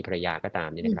มีหรือมีภรรยาก็ตาม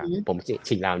เนี่ยนะครับผม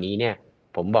สิ่งเหล่านี้เนี่ย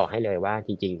ผมบอกให้เลยว่าจ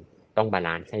ริงๆต้องบาล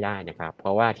านซ์ให้ได้นะครับเพร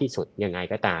าะว่าที่สุดยังไง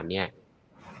ก็ตามเนี่ย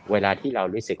เวลาที่เรา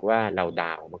รู้สึกว่าเราด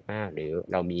าวมากๆหรือ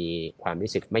เรามีความ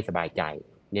รู้สึกไม่สบายใจ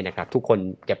เนี่ยนะครับทุกคน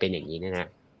จะเป็นอย่างนี้นะ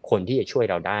คนที่จะช่วย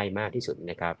เราได้มากที่สุด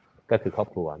นะครับก็คือครอบ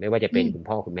ครัวไม่ว่าจะเป็นคุณ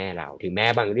พ่อคุณแม่เราถึงแม้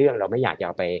บางเรื่องเราไม่อยากจะเ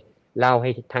อาไปเล่าให้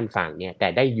ท่านฟังเนี่ยแต่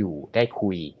ได้อยู่ได้คุ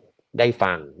ยได้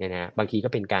ฟังเนี่ยนะบางทีก็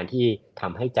เป็นการที่ท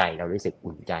ำให้ใจเรารู้สึก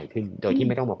อุ่นใจขึ้นโดยที่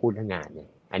ไม่ต้องมาพูดเรื่องงานเนี่ย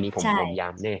อันนี้ผมย้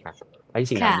ำเนี่ยครับเพราะ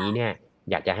สิ่งเหล่านี้เนี่ย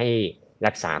อยากจะให้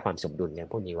รักษาความสมดุลใน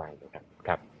พวกนี้ไว้นะครั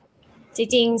บจ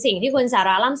ริงๆสิ่งที่คุณสาร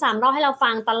ะล่ำซ้ำเล่าให้เรา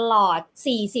ฟังตลอด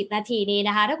40นาทีนี้น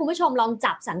ะคะถ้าคุณผู้ชมลอง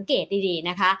จับสังเกตดีๆ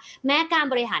นะคะแม้การ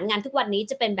บริหารงานทุกวันนี้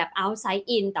จะเป็นแบบ outside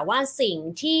in แต่ว่าสิ่ง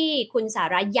ที่คุณสา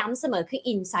ระย้ำเสมอคือ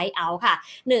inside out ค่ะ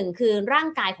1คือร่าง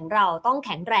กายของเราต้องแ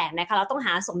ข็งแรงนะคะเราต้องห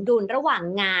าสมดุลระหว่าง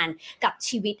งานกับ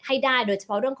ชีวิตให้ได้โดยเฉ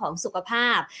พาะเรื่องของสุขภา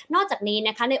พนอกจากนี้น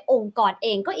ะคะในองค์กรเอ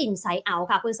งก็ inside out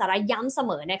ค่ะคุณสาระย้ำเส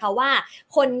มอนะคะว่า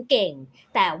คนเก่ง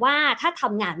แต่ว่าถ้าท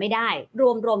ำงานไม่ได้ร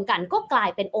วมกันก็กลา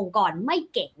ยเป็นองค์กรไม่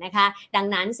เก่งนะคะดัง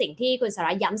นั้นสิ่งที่คุณสาร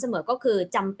ะย้ำเสมอก็คือ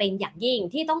จำเป็นอย่างยิ่ง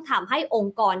ที่ต้องทำให้อง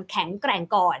ค์กรแข็งแกร่ง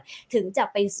ก่อนถึงจะ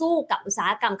ไปสู้กับอุตสา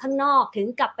หกรรมข้างนอกถึง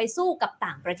กลับไปสู้กับต่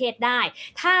างประเทศได้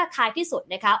ถ้าท้ายที่สุด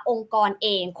นะคะองค์กรเอ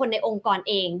งคนในองค์กร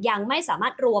เองยังไม่สามา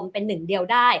รถรวมเป็นหนึ่งเดียว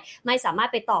ได้ไม่สามารถ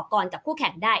ไปต่อกรกับคู่แข่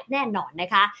งได้แน่นอนนะ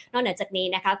คะนอกจากนี้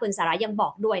นะคะคุณสาระยังบอ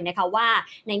กด้วยนะคะว่า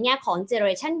ในแง่ของ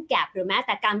generation gap หรือแม้แ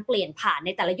ต่การเปลี่ยนผ่านใน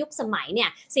แต่ละยุคสมัยเนี่ย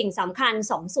สิ่งสำคัญ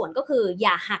2ส่วนก็คืออ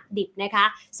ย่าหักดิบนะคะ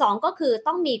2ก็คือ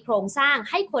ต้องมีโครงสร้าง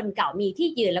ให้คนเก่ามีที่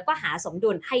ยืนแล้วก็หาสม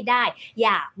ดุลให้ได้อ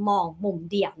ย่ามองมุม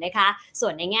เดียวนะคะส่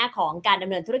วนในแง่ของการดำ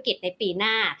เนินธุรกิจในปีห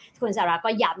น้าคุณสาระก็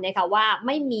ย้ำนะคะว่าไ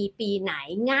ม่มีปีไหน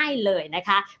ง่ายเลยนะค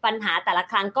ะปัญหาแต่ละ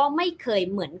ครั้งก็ไม่เคย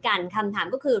เหมือนกันคำถาม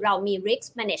ก็คือเรามี risk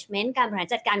management การบริหาร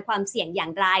จัดการความเสี่ยงอย่า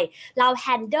งไรเรา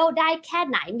handle ได้แค่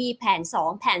ไหนมีแผน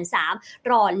2แผน3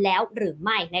รอแล้วหรือไ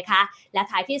ม่นะคะและ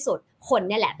ท้ายที่สุด คน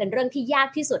เนี่ยแหละเป็นเรื่องที่ยาก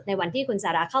ที่สุดในวันที่คุณส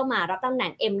าระเข้ามารับตำแหน่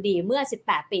ง MD เมื่อ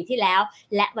18 ปีที่แล้ว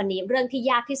และวันนี้เรื่องที่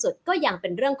ยากที่สุดก็ยังเป็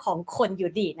นเรื่องของคนอ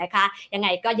ยู่ดีนะคะยังไง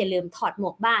ก็อย่าลืมถอดหม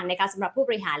วกบ้างนะคะสำหรับผู้บ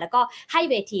ริหารแล้วก็ให้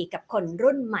เวทีกับคน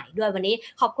รุ่นใหม่ด้วยวันนี้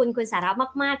ขอบคุณคุณสาระ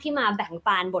มากๆที่มาแบ่ง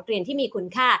ปันบทเรียนที่มีคุณ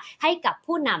ค่าให้กับ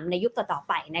ผู้นำในยุคต่อๆ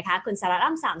ไปนะคะคุณสาระ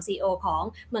ร่ำสาม CEO ของ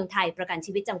เมืองไทยประกัน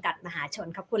ชีวิตจำกัดมหาชน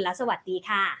ขอบคุณและสวัสดี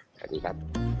ค่ะสวัสดีครั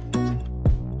บ